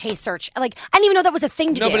never go into taste search. Like, I didn't even know that was a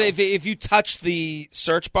thing to do. No, but if you touch the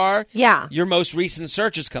search bar, your most recent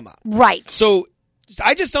searches come up. Right. So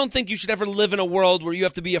I just don't think you should ever live in a world where you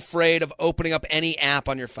have to be afraid of opening up any app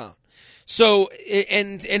on your phone. So,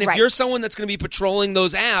 and if you're someone that's going to be patrolling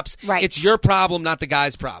those apps, it's your problem, not the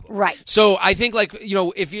guy's problem. Right. So I think, like, you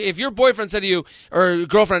know, if your boyfriend said to you, or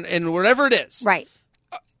girlfriend, and whatever it is, right,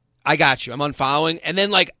 I got you, I'm unfollowing, and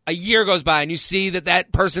then like a year goes by and you see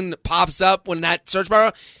that person pops up when that search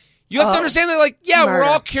bar, you have to understand that, like, we're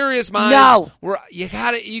all curious minds. No.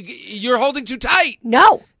 You're holding too tight.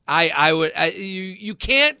 No. You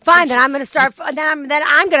can't. Fine, then I'm going to start. Then I'm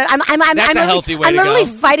going to. That's a healthy way to go. I'm literally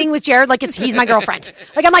fighting with Jared like he's my girlfriend.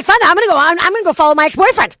 Like, I'm like, fine, I'm going to go follow my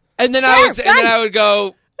ex-boyfriend. And then I would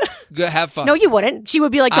go have fun. No, you wouldn't. She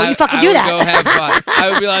would be like, don't you fucking do that. I would go have fun.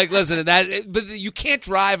 I would be like, listen, but you can't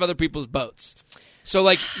drive other people's boats. So,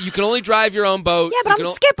 like, you can only drive your own boat. Yeah, but I'm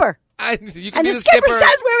the skipper. You can and be the skipper says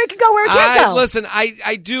where we can go, where we can't go. Listen,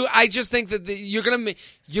 I just think that you're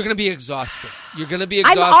gonna be exhausted. You're gonna be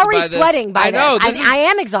exhausted. I'm already sweating by this. I know. I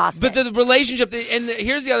am exhausted. But the relationship, and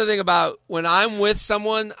here's the other thing about when I'm with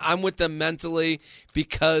someone, I'm with them mentally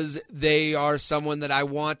because they are someone that I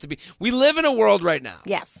want to be. We live in a world right now.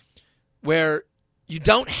 Yes. Where you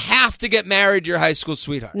don't have to get married to your high school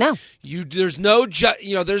sweetheart. No. There's no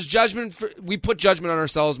there's judgment. We put judgment on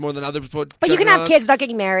ourselves more than others put. But you can have kids without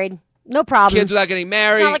getting married. No problem. Kids without getting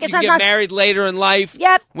married. You can get married later in life.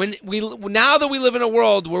 Yep. Now that we live in a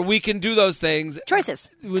world where we can do those things. Choices.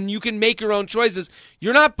 When you can make your own choices,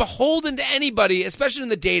 you're not beholden to anybody, especially in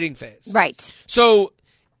the dating phase. Right. So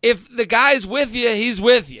if the guy's with you, he's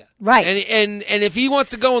with you. Right. And if he wants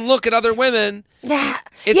to go and look at other women,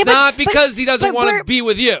 it's not because he doesn't want to be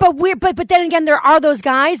with you. But then again, there are those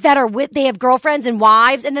guys that they have girlfriends and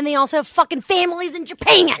wives, and then they also have fucking families in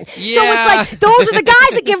Japan. Yeah. So it's like, those are the guys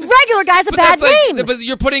that give regular guys a bad name. But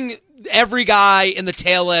you're putting every guy in the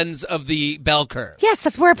tail ends of the bell curve. Yes,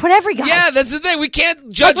 that's where I put every guy. Yeah, that's the thing. We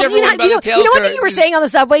can't judge everyone by the tail curve. You know what you were saying on the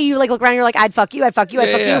subway? You like look around and you're like, I'd fuck you, I'd fuck you,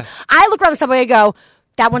 I'd fuck you. I look around the subway and go,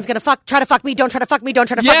 that one's going to try to fuck me, don't try to fuck me, don't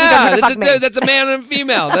try to fuck me, don't try to fuck me. That's a man and a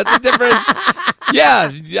female. That's a different...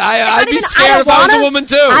 Yeah, I'd be scared if I was a woman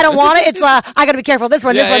too. I don't want it. It's I got to be careful. This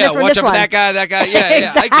one, this one, this one, watch this out one. For that guy. Yeah,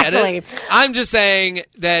 exactly. I get it. I'm just saying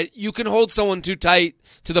that you can hold someone too tight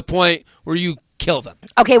to the point where you kill them.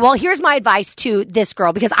 Okay, well, here's my advice to this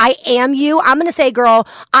girl, because I am you. I'm going to say, girl,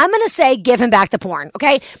 I'm going to say give him back the porn,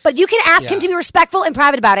 okay? But you can ask him to be respectful and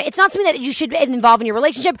private about it. It's not something that you should involve in your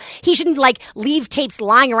relationship. He shouldn't, like, leave tapes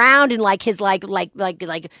lying around in, like, his, like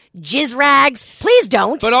jizz rags. Please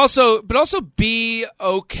don't. But also be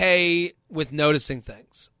okay with noticing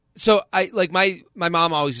things. So, my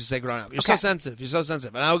mom always used to say growing up, you're so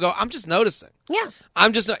sensitive. And I would go, I'm just noticing. Yeah.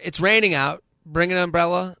 It's raining out. Bring an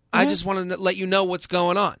umbrella. I just want to let you know what's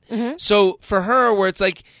going on. Mm-hmm. So for her, where it's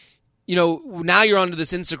like, now you're onto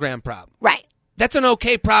this Instagram problem. Right. That's an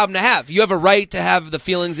okay problem to have. You have a right to have the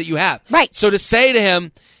feelings that you have. Right. So to say to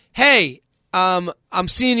him, hey, I'm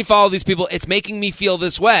seeing you follow these people. It's making me feel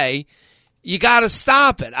this way. You got to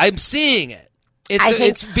stop it. I'm seeing it.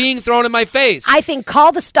 It's being thrown in my face. I think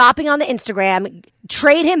call the stopping on the Instagram,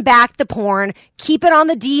 trade him back the porn, keep it on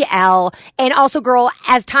the DL, and also, girl,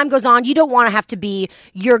 as time goes on, you don't want to have to be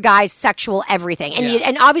your guy's sexual everything. And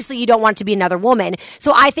and obviously you don't want it to be another woman.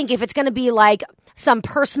 So I think if it's going to be like some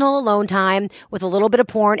personal alone time with a little bit of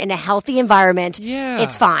porn in a healthy environment,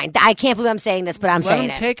 it's fine. I can't believe I'm saying this, but I'm saying it.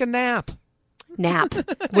 Let him take a nap. Nap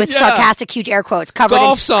with sarcastic huge air quotes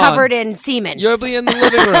covered in semen. You'll be in the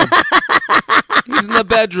living room. He's in the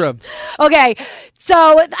bedroom. Okay, so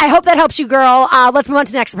I hope that helps you, girl. Let's move on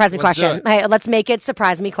to the next surprise me question. Hey, let's make it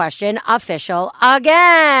surprise me question official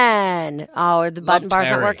again. Oh, the button bar's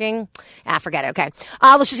not working. Forget it. Okay,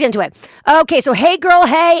 let's just get into it. Okay, so hey, girl,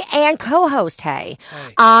 hey, and co-host, hey.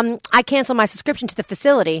 I canceled my subscription to the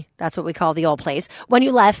facility. That's what we call the old place. When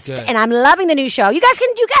you left, and I'm loving the new show. You guys can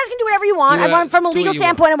do whatever you want. From a legal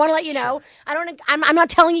standpoint, I want to let you know. I'm not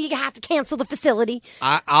telling you have to cancel the facility.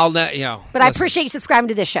 I'll let you know. But I appreciate you subscribing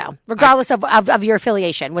to this show, regardless of your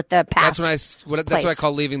affiliation with the past. That's what I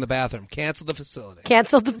call leaving the bathroom. Cancel the facility.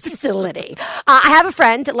 Cancel the facility. I have a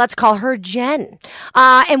friend. Let's call her Jen,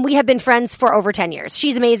 and we have been friends for over 10 years.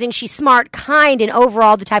 She's amazing. She's smart, kind, and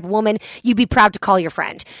overall the type of woman you'd be proud to call your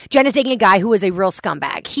friend. Jen is dating a guy who is a real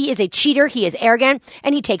scumbag. He is a cheater. He is arrogant,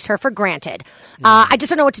 and he takes her for granted. I just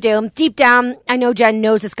don't know what to do. Deep down, I know Jen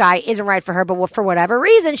knows this guy isn't right for her, but for whatever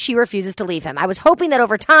reason, she refuses to leave him. I was hoping that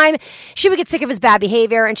over time, she would get sick of his bad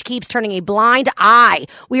behavior, and she keeps turning a blind eye.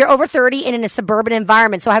 We are over 30 and in a suburban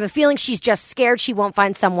environment, so I have a feeling she's just scared she won't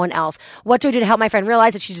find someone else. What do I do to help my friend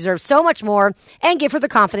realize that she deserves so much more and give her the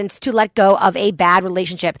confidence to let go of a bad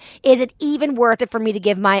relationship? Is it even worth it for me to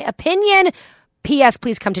give my opinion? P.S.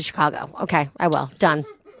 Please come to Chicago. Okay, I will. Done.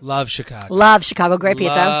 Love Chicago. Love Chicago. Great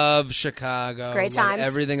pizza. Love Chicago. Great times. Love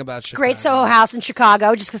everything about Chicago. Great Soho House in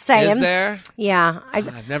Chicago. Just saying. Is there? Yeah.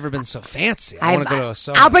 I've never been so fancy. I want to go to a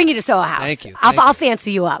Soho. I'll bring you to Soho House. Thank you. I'll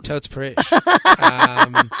fancy you up. Totes preach.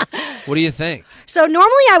 What do you think? So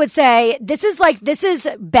normally I would say this is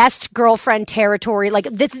best girlfriend territory. Like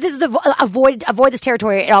this is the avoid this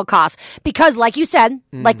territory at all costs, because like you said,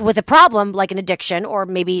 like with a problem like an addiction or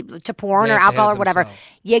maybe to porn or alcohol or whatever,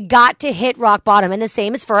 you got to hit rock bottom. And the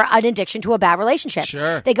same is for an addiction to a bad relationship.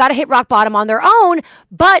 Sure. They got to hit rock bottom on their own,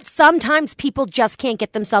 but sometimes people just can't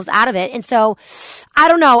get themselves out of it. And so I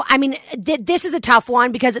don't know. I mean, this is a tough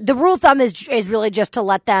one because the rule of thumb is really just to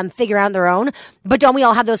let them figure out on their own. But don't we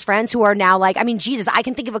all have those friends who are now like, I mean, Jesus, I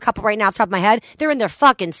can think of a couple right now off the top of my head. They're in their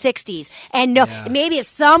fucking 60s. And maybe if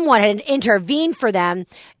someone had intervened for them,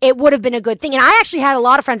 it would have been a good thing. And I actually had a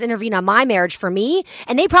lot of friends intervene on my marriage for me,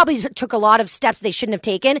 and they probably took a lot of steps they shouldn't have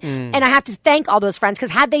taken. And I have to thank all those friends, because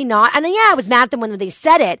had they not, and I was mad at them when they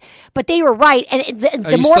said it, but they were right. And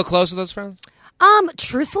Are you still close with those friends?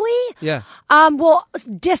 Truthfully, yeah. Well,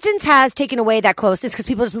 distance has taken away that closeness because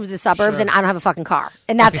people just moved to the suburbs, and I don't have a fucking car,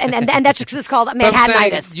 and that's and that's just called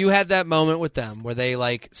Manhattanitis. You had that moment with them where they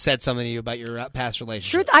like said something to you about your past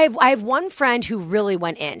relationship. Truth, I have one friend who really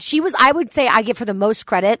went in. I would say I give her the most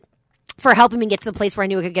credit for helping me get to the place where I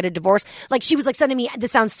knew I could get a divorce. Like, she was like sending me,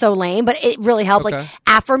 this sounds so lame, but it really helped, like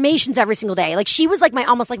affirmations every single day. Like, she was like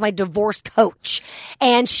almost like my divorce coach.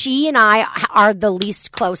 And she and I are the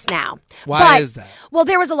least close now. Why is that? Well,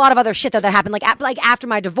 there was a lot of other shit though that happened. Like after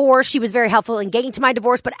my divorce, she was very helpful in getting to my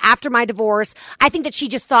divorce. But after my divorce, I think that she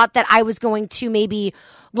just thought that I was going to maybe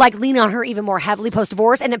like lean on her even more heavily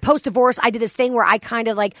post-divorce. And then post-divorce, I did this thing where I kind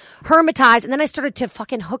of like hermitized, and then I started to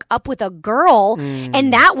fucking hook up with a girl,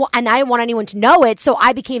 and I didn't want anyone to know it, so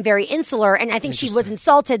I became very insular, and I think she was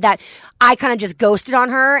insulted that I kind of just ghosted on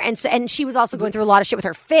her, and she was also going through a lot of shit with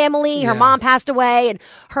her family. Her mom passed away, and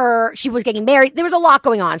she was getting married. There was a lot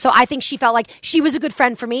going on, so I think she felt like she was a good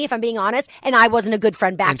friend for me, if I'm being honest, and I wasn't a good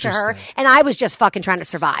friend back to her, and I was just fucking trying to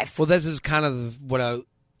survive. Well, this is kind of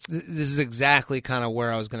this is exactly kind of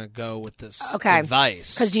where I was going to go with this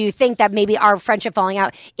advice. Because do you think that maybe our friendship falling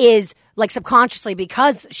out is like subconsciously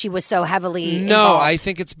because she was so heavily involved? I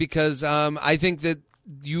think it's because I think that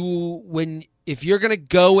if you're going to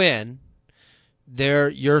go in there,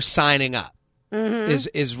 you're signing up.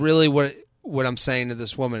 Is really what I'm saying to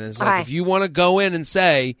this woman is like, if you want to go in and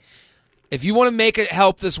say, if you want to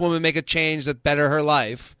help this woman make a change that better her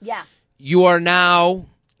life, you are now.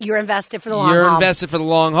 You're invested for the long haul. You're invested for the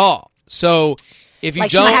long haul. So if you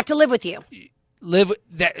she might have to live with you. Live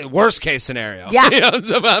that worst case scenario. Yeah. You know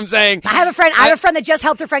what I'm saying? I have a friend that just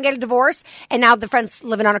helped her friend get a divorce, and now the friend's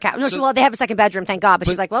living on her couch. No, they have a second bedroom, thank God. But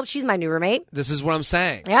she's like, well, she's my new roommate. This is what I'm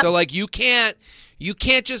saying. Yep. So like you can't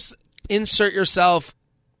just insert yourself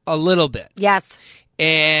a little bit. Yes.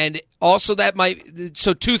 And also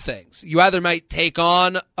so two things. You either might take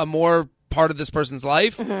on a more part of this person's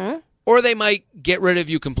life, or they might get rid of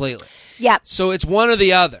you completely. Yeah. So it's one or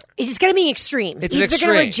the other. It's going to be extreme. It's an extreme.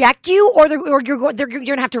 They're going to reject you, or you're going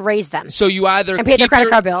to have to raise them. So you either and pay their credit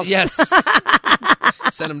card bills. Yes.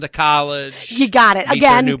 Send them to college. You got it. Meet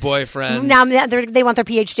Again, their new boyfriend. Now they want their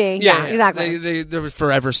PhD. Yeah, exactly. They're a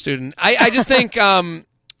forever student. I just think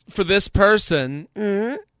for this person,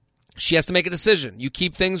 she has to make a decision. You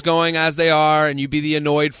keep things going as they are, and you be the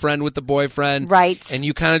annoyed friend with the boyfriend. Right. And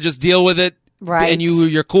you kind of just deal with it. Right. And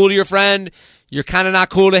you're cool to your friend. You're kind of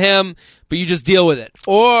not cool to him, but you just deal with it.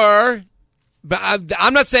 But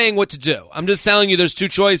I'm not saying what to do. I'm just telling you there's two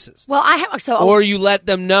choices. Well, or you let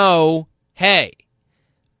them know, hey,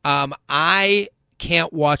 I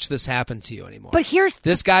can't watch this happen to you anymore. But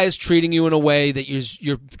this guy is treating you in a way that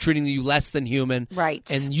you're treating you less than human. Right.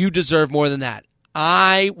 And you deserve more than that.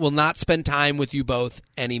 I will not spend time with you both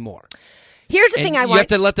anymore. Here's the thing I want. You have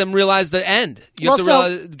to let them realize the end. You have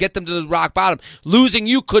to get them to the rock bottom. Losing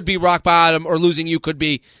you could be rock bottom, or losing you could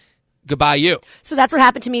be goodbye you. So that's what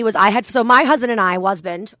happened to me was my husband and I,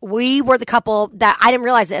 we were the couple that I didn't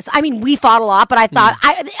realize this. I mean, we fought a lot, but I thought,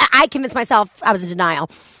 I convinced myself I was in denial.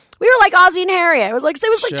 We were like Ozzy and Harriet. It was like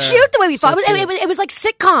cute the way we fought. It was like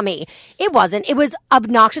sitcom-y. It wasn't. It was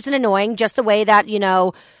obnoxious and annoying, just the way that,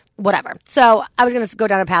 whatever. So I was going to go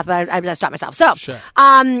down a path, but I stopped myself. So,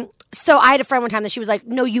 so I had a friend one time that she was like,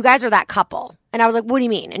 no, you guys are that couple. And I was like, what do you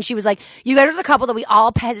mean? And she was like, you guys are the couple that we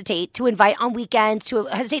all hesitate to invite on weekends, to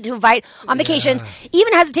hesitate to invite on vacations,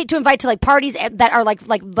 even hesitate to invite to like parties that are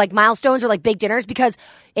like milestones or like big dinners, because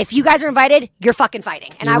if you guys are invited, you're fucking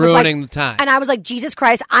fighting. And you're ruining the time. And I was like, Jesus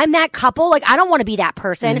Christ, I'm that couple. Like, I don't want to be that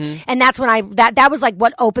person. And that's when that was like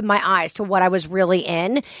what opened my eyes to what I was really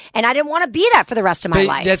in. And I didn't want to be that for the rest of my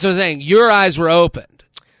life. That's what I'm saying. Your eyes were opened.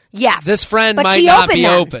 Yes. This friend might not be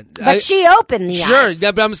open. But she opened the eyes.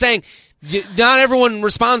 Sure, but I'm saying not everyone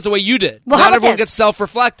responds the way you did. Well, not everyone gets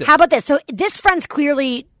self-reflective. How about this? So this friend's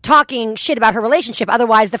clearly talking shit about her relationship.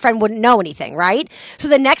 Otherwise, the friend wouldn't know anything, right? So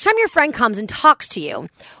the next time your friend comes and talks to you,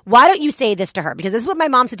 why don't you say this to her? Because this is what my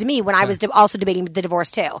mom said to me when I was also debating the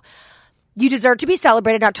divorce too. You deserve to be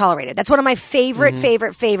celebrated, not tolerated. That's one of my favorite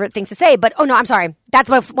things to say. But, I'm sorry. That's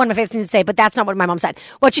one of my favorite things to say, but that's not what my mom said.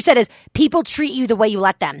 What she said is, people treat you the way you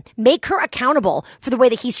let them. Make her accountable for the way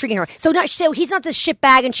that he's treating her. So he's not this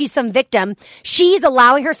shitbag and she's some victim. She's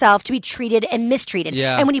allowing herself to be treated and mistreated.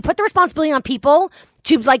 Yeah. And when you put the responsibility on people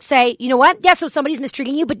to say, you know what? Yeah, so somebody's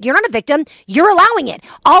mistreating you, but you're not a victim. You're allowing it.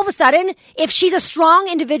 All of a sudden, if she's a strong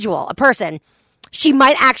individual, a person, she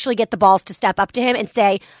might actually get the balls to step up to him and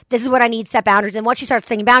say, this is what I need, set boundaries. And once she starts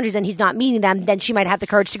setting boundaries and he's not meeting them, then she might have the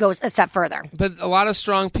courage to go a step further. But a lot of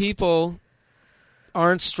strong people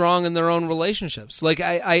aren't strong in their own relationships. Like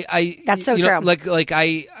that's so true.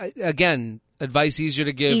 Again, advice easier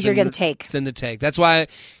to give than to take. That's why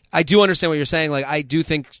I do understand what you're saying. Like, I do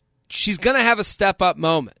think she's going to have a step up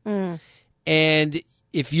moment. And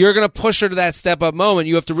if you're going to push her to that step-up moment,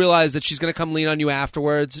 you have to realize that she's going to come lean on you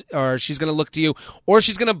afterwards, or she's going to look to you, or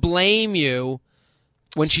she's going to blame you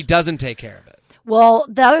when she doesn't take care of it. Well,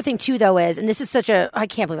 the other thing, too, though, is, and this is I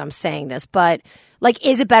can't believe I'm saying this, but,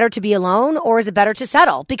 is it better to be alone, or is it better to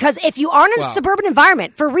settle? Because if you aren't in a suburban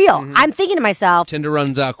environment, for real, I'm thinking to myself. Tinder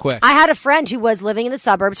runs out quick. I had a friend who was living in the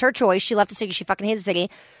suburbs, her choice. She left the city. She fucking hated the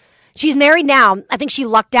city. She's married now. I think she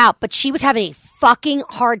lucked out, but she was having a fucking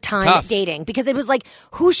hard time dating because it was like,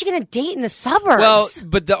 who's she going to date in the suburbs? Well,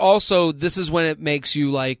 but also, this is when it makes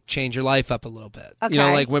you change your life up a little bit.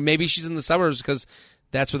 Okay. When maybe she's in the suburbs because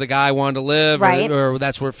that's where the guy wanted to live, right. or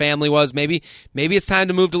that's where family was. Maybe it's time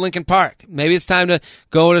to move to Lincoln Park. Maybe it's time to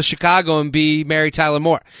go to Chicago and be Mary Tyler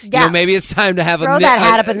Moore. Yeah. Maybe it's time to have throw that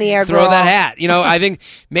hat up in the air. Throw that hat. I think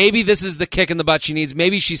maybe this is the kick in the butt she needs.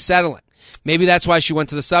 Maybe she's settling. Maybe that's why she went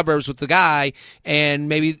to the suburbs with the guy, and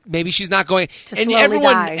maybe she's not going. And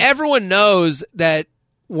everyone knows that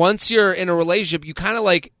once you're in a relationship, you kind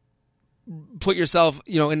of put yourself,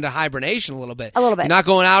 into hibernation a little bit. A little bit. You're not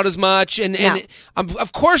going out as much, and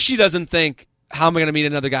of course she doesn't think, how am I going to meet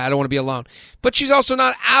another guy? I don't want to be alone. But she's also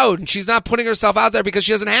not out, and she's not putting herself out there because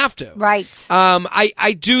she doesn't have to. Right.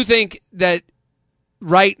 I do think that.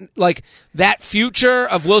 Right, that future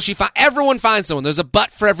of will she find? Everyone finds someone. There's a butt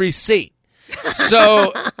for every seat.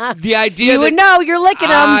 So the idea you would know you're licking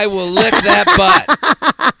them. I will lick that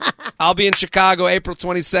butt. I'll be in Chicago April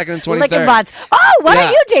 22nd and 23rd. Licking butts. Oh, why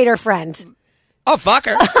don't you date her friend? Oh, fuck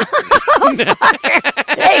her.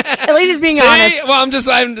 Hey, at least he's being honest. Well,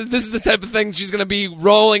 this is the type of thing she's going to be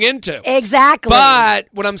rolling into. Exactly. But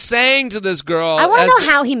what I'm saying to this girl, I want to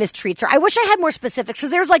know how he mistreats her. I wish I had more specifics because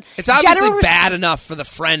there's it's obviously bad enough for the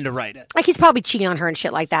friend to write it. He's probably cheating on her and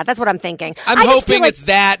shit like that. That's what I'm thinking. I'm hoping it's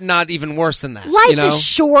that, not even worse than that. Life is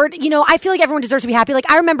short. I feel like everyone deserves to be happy.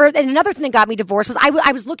 I remember, and another thing that got me divorced was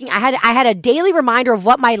I was looking. I had a daily reminder of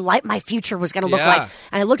what my future was going to look like,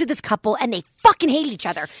 and I looked at this couple, and they fucking hated each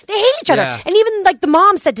other. They hate each other, and even the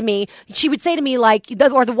mom said to me, she would say to me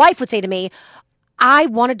or the wife would say to me, I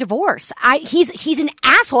want a divorce. He's an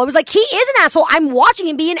asshole. I was like, he is an asshole. I'm watching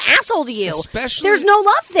him be an asshole to you. There's no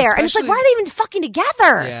love there. And it's why are they even fucking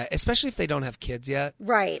together? Yeah, especially if they don't have kids yet.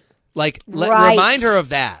 Right. Remind her of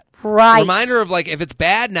that. Right. Remind her of if it's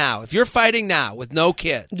bad now, if you're fighting now with no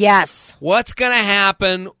kids. Yes. What's going to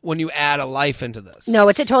happen when you add a life into this? No,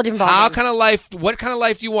 it's a totally different ballgame. What kind of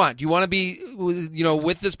life do you want? Do you want to be,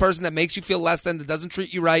 with this person that makes you feel less than, that doesn't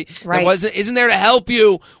treat you right? Right. That isn't there to help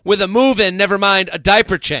you with a move-in, never mind a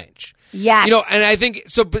diaper change? Yes. And I think,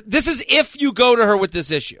 but this is if you go to her with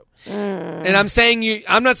this issue. And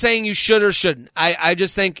I'm not saying you should or shouldn't. I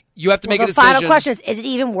just think you have to make a decision. The final question is it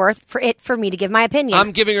even worth for me to give my opinion?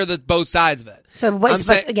 I'm giving her both sides of it. So what's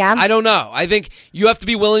I don't know. I think you have to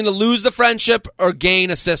be willing to lose the friendship or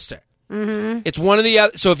gain a sister. Mm-hmm. It's one of the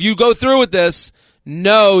other. So if you go through with this,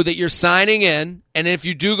 know that you're signing in, and if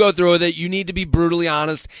you do go through with it, you need to be brutally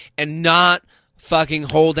honest and not fucking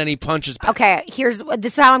hold any punches back. Okay,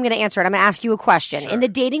 this is how I'm going to answer it. I'm going to ask you a question. Sure. In the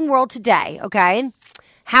dating world today, okay,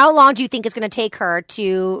 how long do you think it's going to take her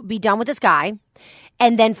to be done with this guy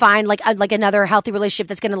and then find another healthy relationship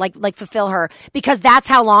that's going to fulfill her? Because that's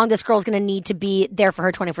how long this girl's going to need to be there for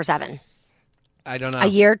her 24/7. I don't know. A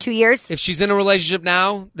year, 2 years? If she's in a relationship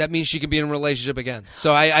now, that means she could be in a relationship again.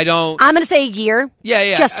 So I don't. I'm going to say a year.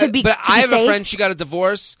 Yeah. Just to be. But I have safe. a friend. She got a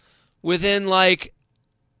divorce within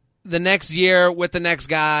the next year with the next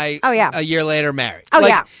guy. Oh yeah. A year later, married. Oh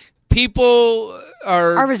yeah. People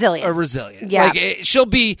are resilient. Are resilient. Yeah.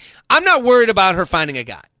 I'm not worried about her finding a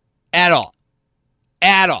guy at all.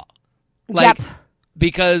 at all. Like,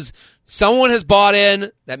 because someone has bought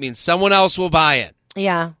in, that means someone else will buy in.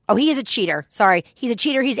 Yeah. Oh, he is a cheater. Sorry. He's a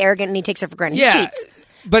cheater. He's arrogant, and he takes her for granted. Yeah. He cheats.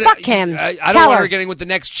 But fuck him. I don't want her getting with the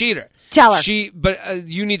next cheater. Tell her. But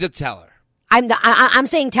you need to tell her. I'm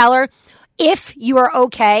saying tell her. If you are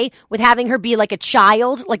okay with having her be like a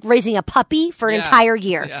child, like raising a puppy for an entire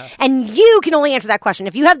year. Yeah. And you can only answer that question.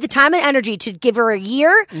 If you have the time and energy to give her a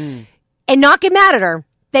year and not get mad at her,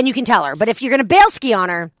 then you can tell her. But if you're going to bail ski on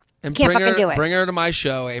her, you can't fucking do it. Bring her to my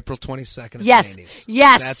show, April 22nd at Zanies.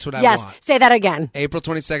 Yes. That's what I want. Say that again. April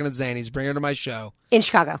 22nd at Zanies. Bring her to my show. In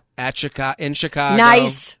Chicago. In Chicago.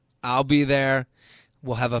 Nice. I'll be there.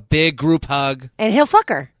 We'll have a big group hug. And he'll fuck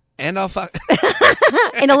her. And I'll fuck.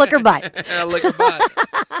 And a lick her butt. And I'll lick her butt.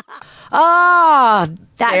 Oh,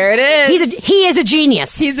 there it is. He is a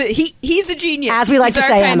genius. He's a genius. As we like to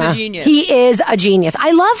say, Emma. He is a genius.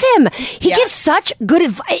 I love him. He gives such good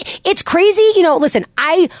advice. It's crazy. You know, listen,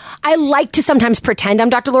 I like to sometimes pretend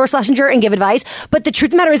I'm Dr. Laura Schlesinger and give advice, but the truth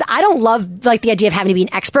of the matter is I don't love like the idea of having to be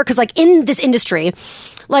an expert because like in this industry,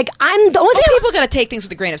 like I'm the only thing. People got to take things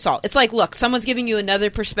with a grain of salt. It's like, look, someone's giving you another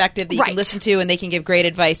perspective that you can listen to, and they can give great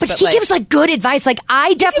advice. But he gives like good advice. Like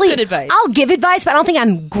I definitely, good advice. I'll give advice, but I don't think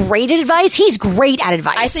I'm great at advice. He's great at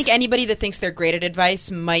advice. I think anybody that thinks they're great at advice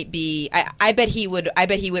might be. I bet he would. I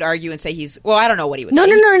bet he would argue and say he's. Well, I don't know what he would. say.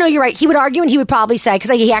 No. You're right. He would argue and he would probably say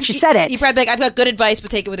because he actually said it. He'd probably be like, I've got good advice, but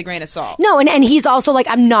take it with a grain of salt. No, and he's also like,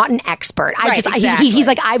 I'm not an expert. He's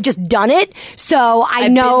like, I've just done it, so I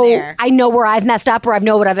know where I've messed up, or I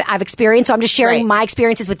know what I've experienced. So I'm just sharing my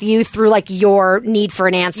experiences with you through like your need for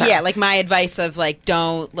an answer. Yeah, like my advice of like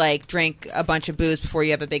don't like drink a bunch of booze before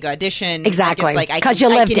you have a big audition. Exactly, like, I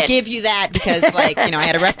can give you that because like I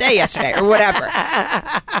had a rough day yesterday or whatever.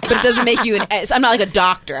 But it doesn't make you. I'm not like a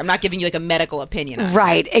doctor. I'm not giving you like a medical opinion.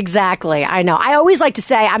 Right, exactly. I know. I always like to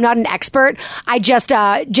say I'm not an expert. I just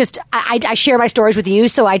I share my stories with you,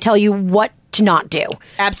 so I tell you what to not do.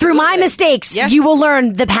 Absolutely. Through my mistakes, you will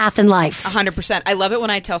learn the path in life. 100%. I love it when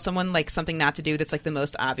I tell someone like something not to do that's like the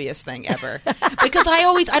most obvious thing ever. Because I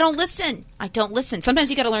don't listen. I don't listen. Sometimes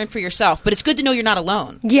you got to learn for yourself, but it's good to know you're not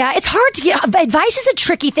alone. Yeah, it's hard to get advice is a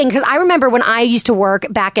tricky thing because I remember when I used to work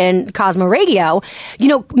back in Cosmo Radio,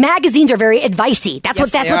 magazines are very advicey. That's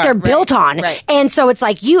what they're built on. Right. And so it's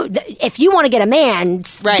like if you want to get a man,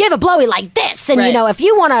 give a blowy like this, and if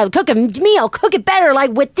you want to cook a meal, cook it better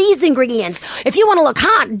like with these ingredients. If you want to look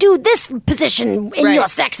hot, do this position in your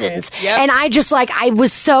sections. Yep. And I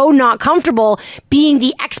was so not comfortable being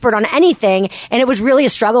the expert on anything, and it was really a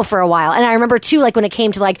struggle for a while. And I remember too, like when it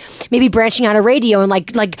came to like maybe branching out of radio and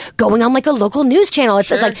like going on like a local news channel, it's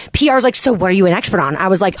like PR's like, so what are you an expert on? I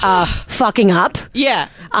was like, fucking up. Yeah,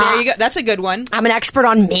 there you go. That's a good one. I'm an expert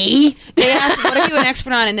on me. They ask, what are you an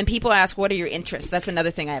expert on? And then people ask, what are your interests? That's another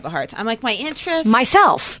thing I have a hard time. I'm like, my interests?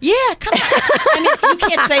 Myself. Yeah, come on. I mean, you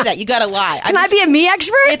can't say that. You got to lie. Can I be a me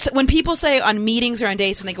expert? It's when people say on meetings or on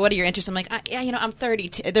dates when they go, what are your interests? I'm like, I'm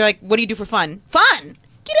 32. They're like, what do you do for fun? Fun.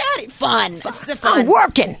 Get out of it. Fun. It's fun. I'm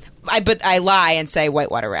working. But I lie and say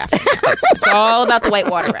whitewater rafting. It's all about the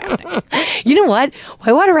whitewater rafting. You know what?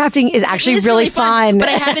 Whitewater rafting is actually really fun. But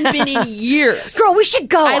I haven't been in years. Girl, we should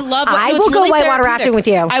go. I love it. I will go whitewater rafting with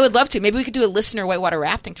you. I would love to. Maybe we could do a listener whitewater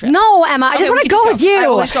rafting trip. No, Emma. I just want to go with you. I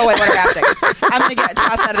always go whitewater rafting. I'm going to get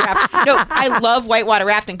tossed out of the raft. No, I love whitewater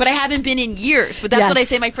rafting, but I haven't been in years. But that's what I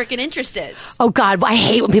say my freaking interest is. Oh, God. I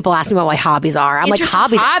hate when people ask me what my hobbies are. I'm like,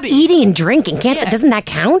 hobbies. Eating and drinking. Doesn't that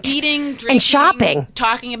count? Eating, drinking. And shopping.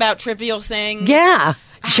 Talking about trivial things. Yeah.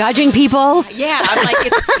 Judging people. Yeah. I'm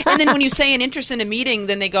like, and then when you say an interest in a meeting,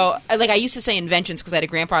 then they go, like I used to say inventions because I had a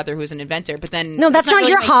grandfather who was an inventor, but then. No, that's not really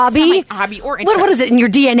your hobby. It's not my hobby or interest. What is it in your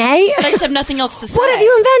DNA? But I just have nothing else to say. What have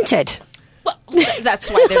you invented? Well, that's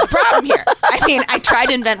why there's a problem here. I mean, I tried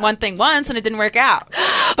to invent one thing once and it didn't work out.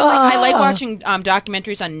 But I like watching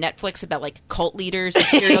documentaries on Netflix about like cult leaders and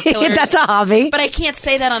serial killers. That's a hobby. But I can't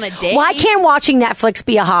say that on a date. Why can't watching Netflix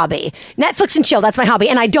be a hobby? Netflix and chill, that's my hobby.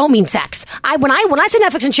 And I don't mean sex. When I say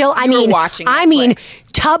Netflix and chill, I mean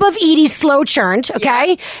tub of Edie's slow churned,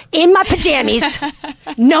 okay? Yeah. In my pajamas.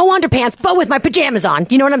 No underpants, but with my pajamas on.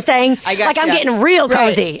 You know what I'm saying? I got like I'm getting real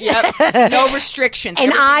cozy. Right. Yep. No restrictions.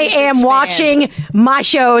 And I am watching my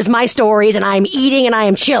shows, my stories, and I'm eating and I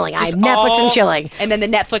am chilling. I'm Netflix and chilling. And then the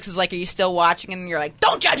Netflix is like, are you still watching? And you're like,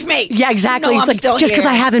 don't judge me. Yeah, exactly. It's like, just because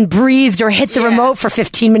I haven't breathed or hit the remote for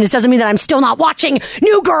 15 minutes doesn't mean that I'm still not watching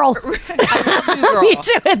New Girl. I love New Girl. Me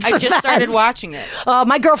too. I just started watching it.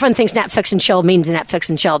 My girlfriend thinks Netflix and chill means Netflix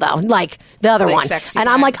and chill, though. Like the other one. And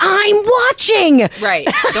I'm like, I'm watching. Right.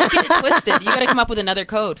 Don't get it twisted. You got to come up with another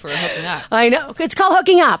code for hooking up. I know. It's called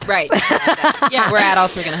hooking up. Right. Yeah, we're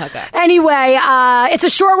adults. We're going to hook up. Anyway, it's a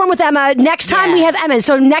short one with Emma. Next time we have Emma.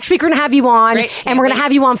 So next week we're going to have you on. And we're going to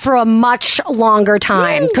have you on for a much longer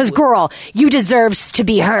time. Because, girl, you deserves to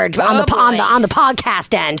be heard on the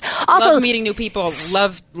podcast end. Also, love meeting new people.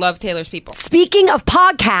 Love Taylor's people. Speaking of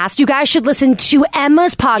podcasts, you guys should listen to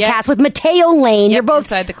Emma's podcast with Mateo Lane. You're both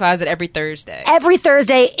Inside the Closet every Thursday. Every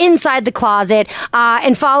Thursday, Inside the Closet.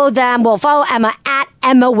 And follow them. Well, follow Emma at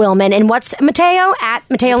Emma Willmann. And what's Mateo? At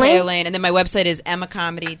Mateo Lane? Mateo Lane. And then my website is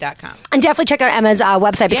emmacomedy.com. And definitely check out Emma's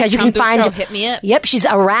website because you can find... Hit me up. Yep, she's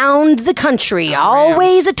around the country.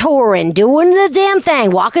 Always a touring, doing the damn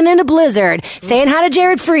thing, walking in a blizzard, saying hi to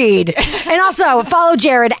Jared Freed. And also follow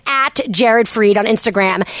Jared at Jared Freed on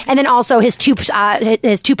Instagram. And then also his two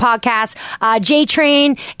podcasts, J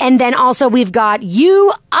Train. And then also we've got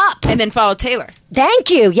You Up. And then follow Taylor. Thank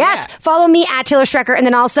you. Yes. Yeah. Follow me at Taylor Strecker. And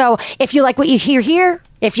then also, if you like what you hear here,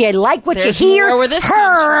 if you like what you hear where this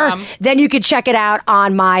comes from, then you can check it out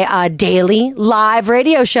on my daily live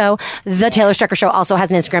radio show. The Taylor Strecker Show also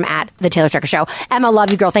has an Instagram at The Taylor Strecker Show. Emma,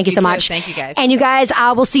 love you, girl. Thank you so much. Thank you, guys. And you guys,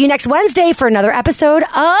 we'll see you next Wednesday for another episode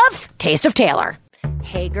of Taste of Taylor.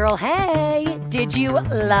 Hey girl, hey! Did you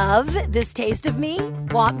love this taste of me?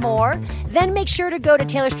 Want more? Then make sure to go to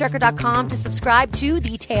TaylorStrecker.com to subscribe to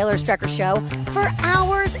The Taylor Strecker Show for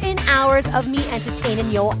hours and hours of me entertaining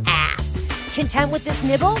your ass. Content with this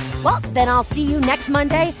nibble? Well, then I'll see you next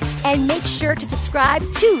Monday. And make sure to subscribe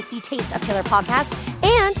to the Taste of Taylor podcast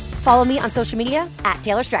and follow me on social media at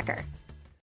Taylor Strecker.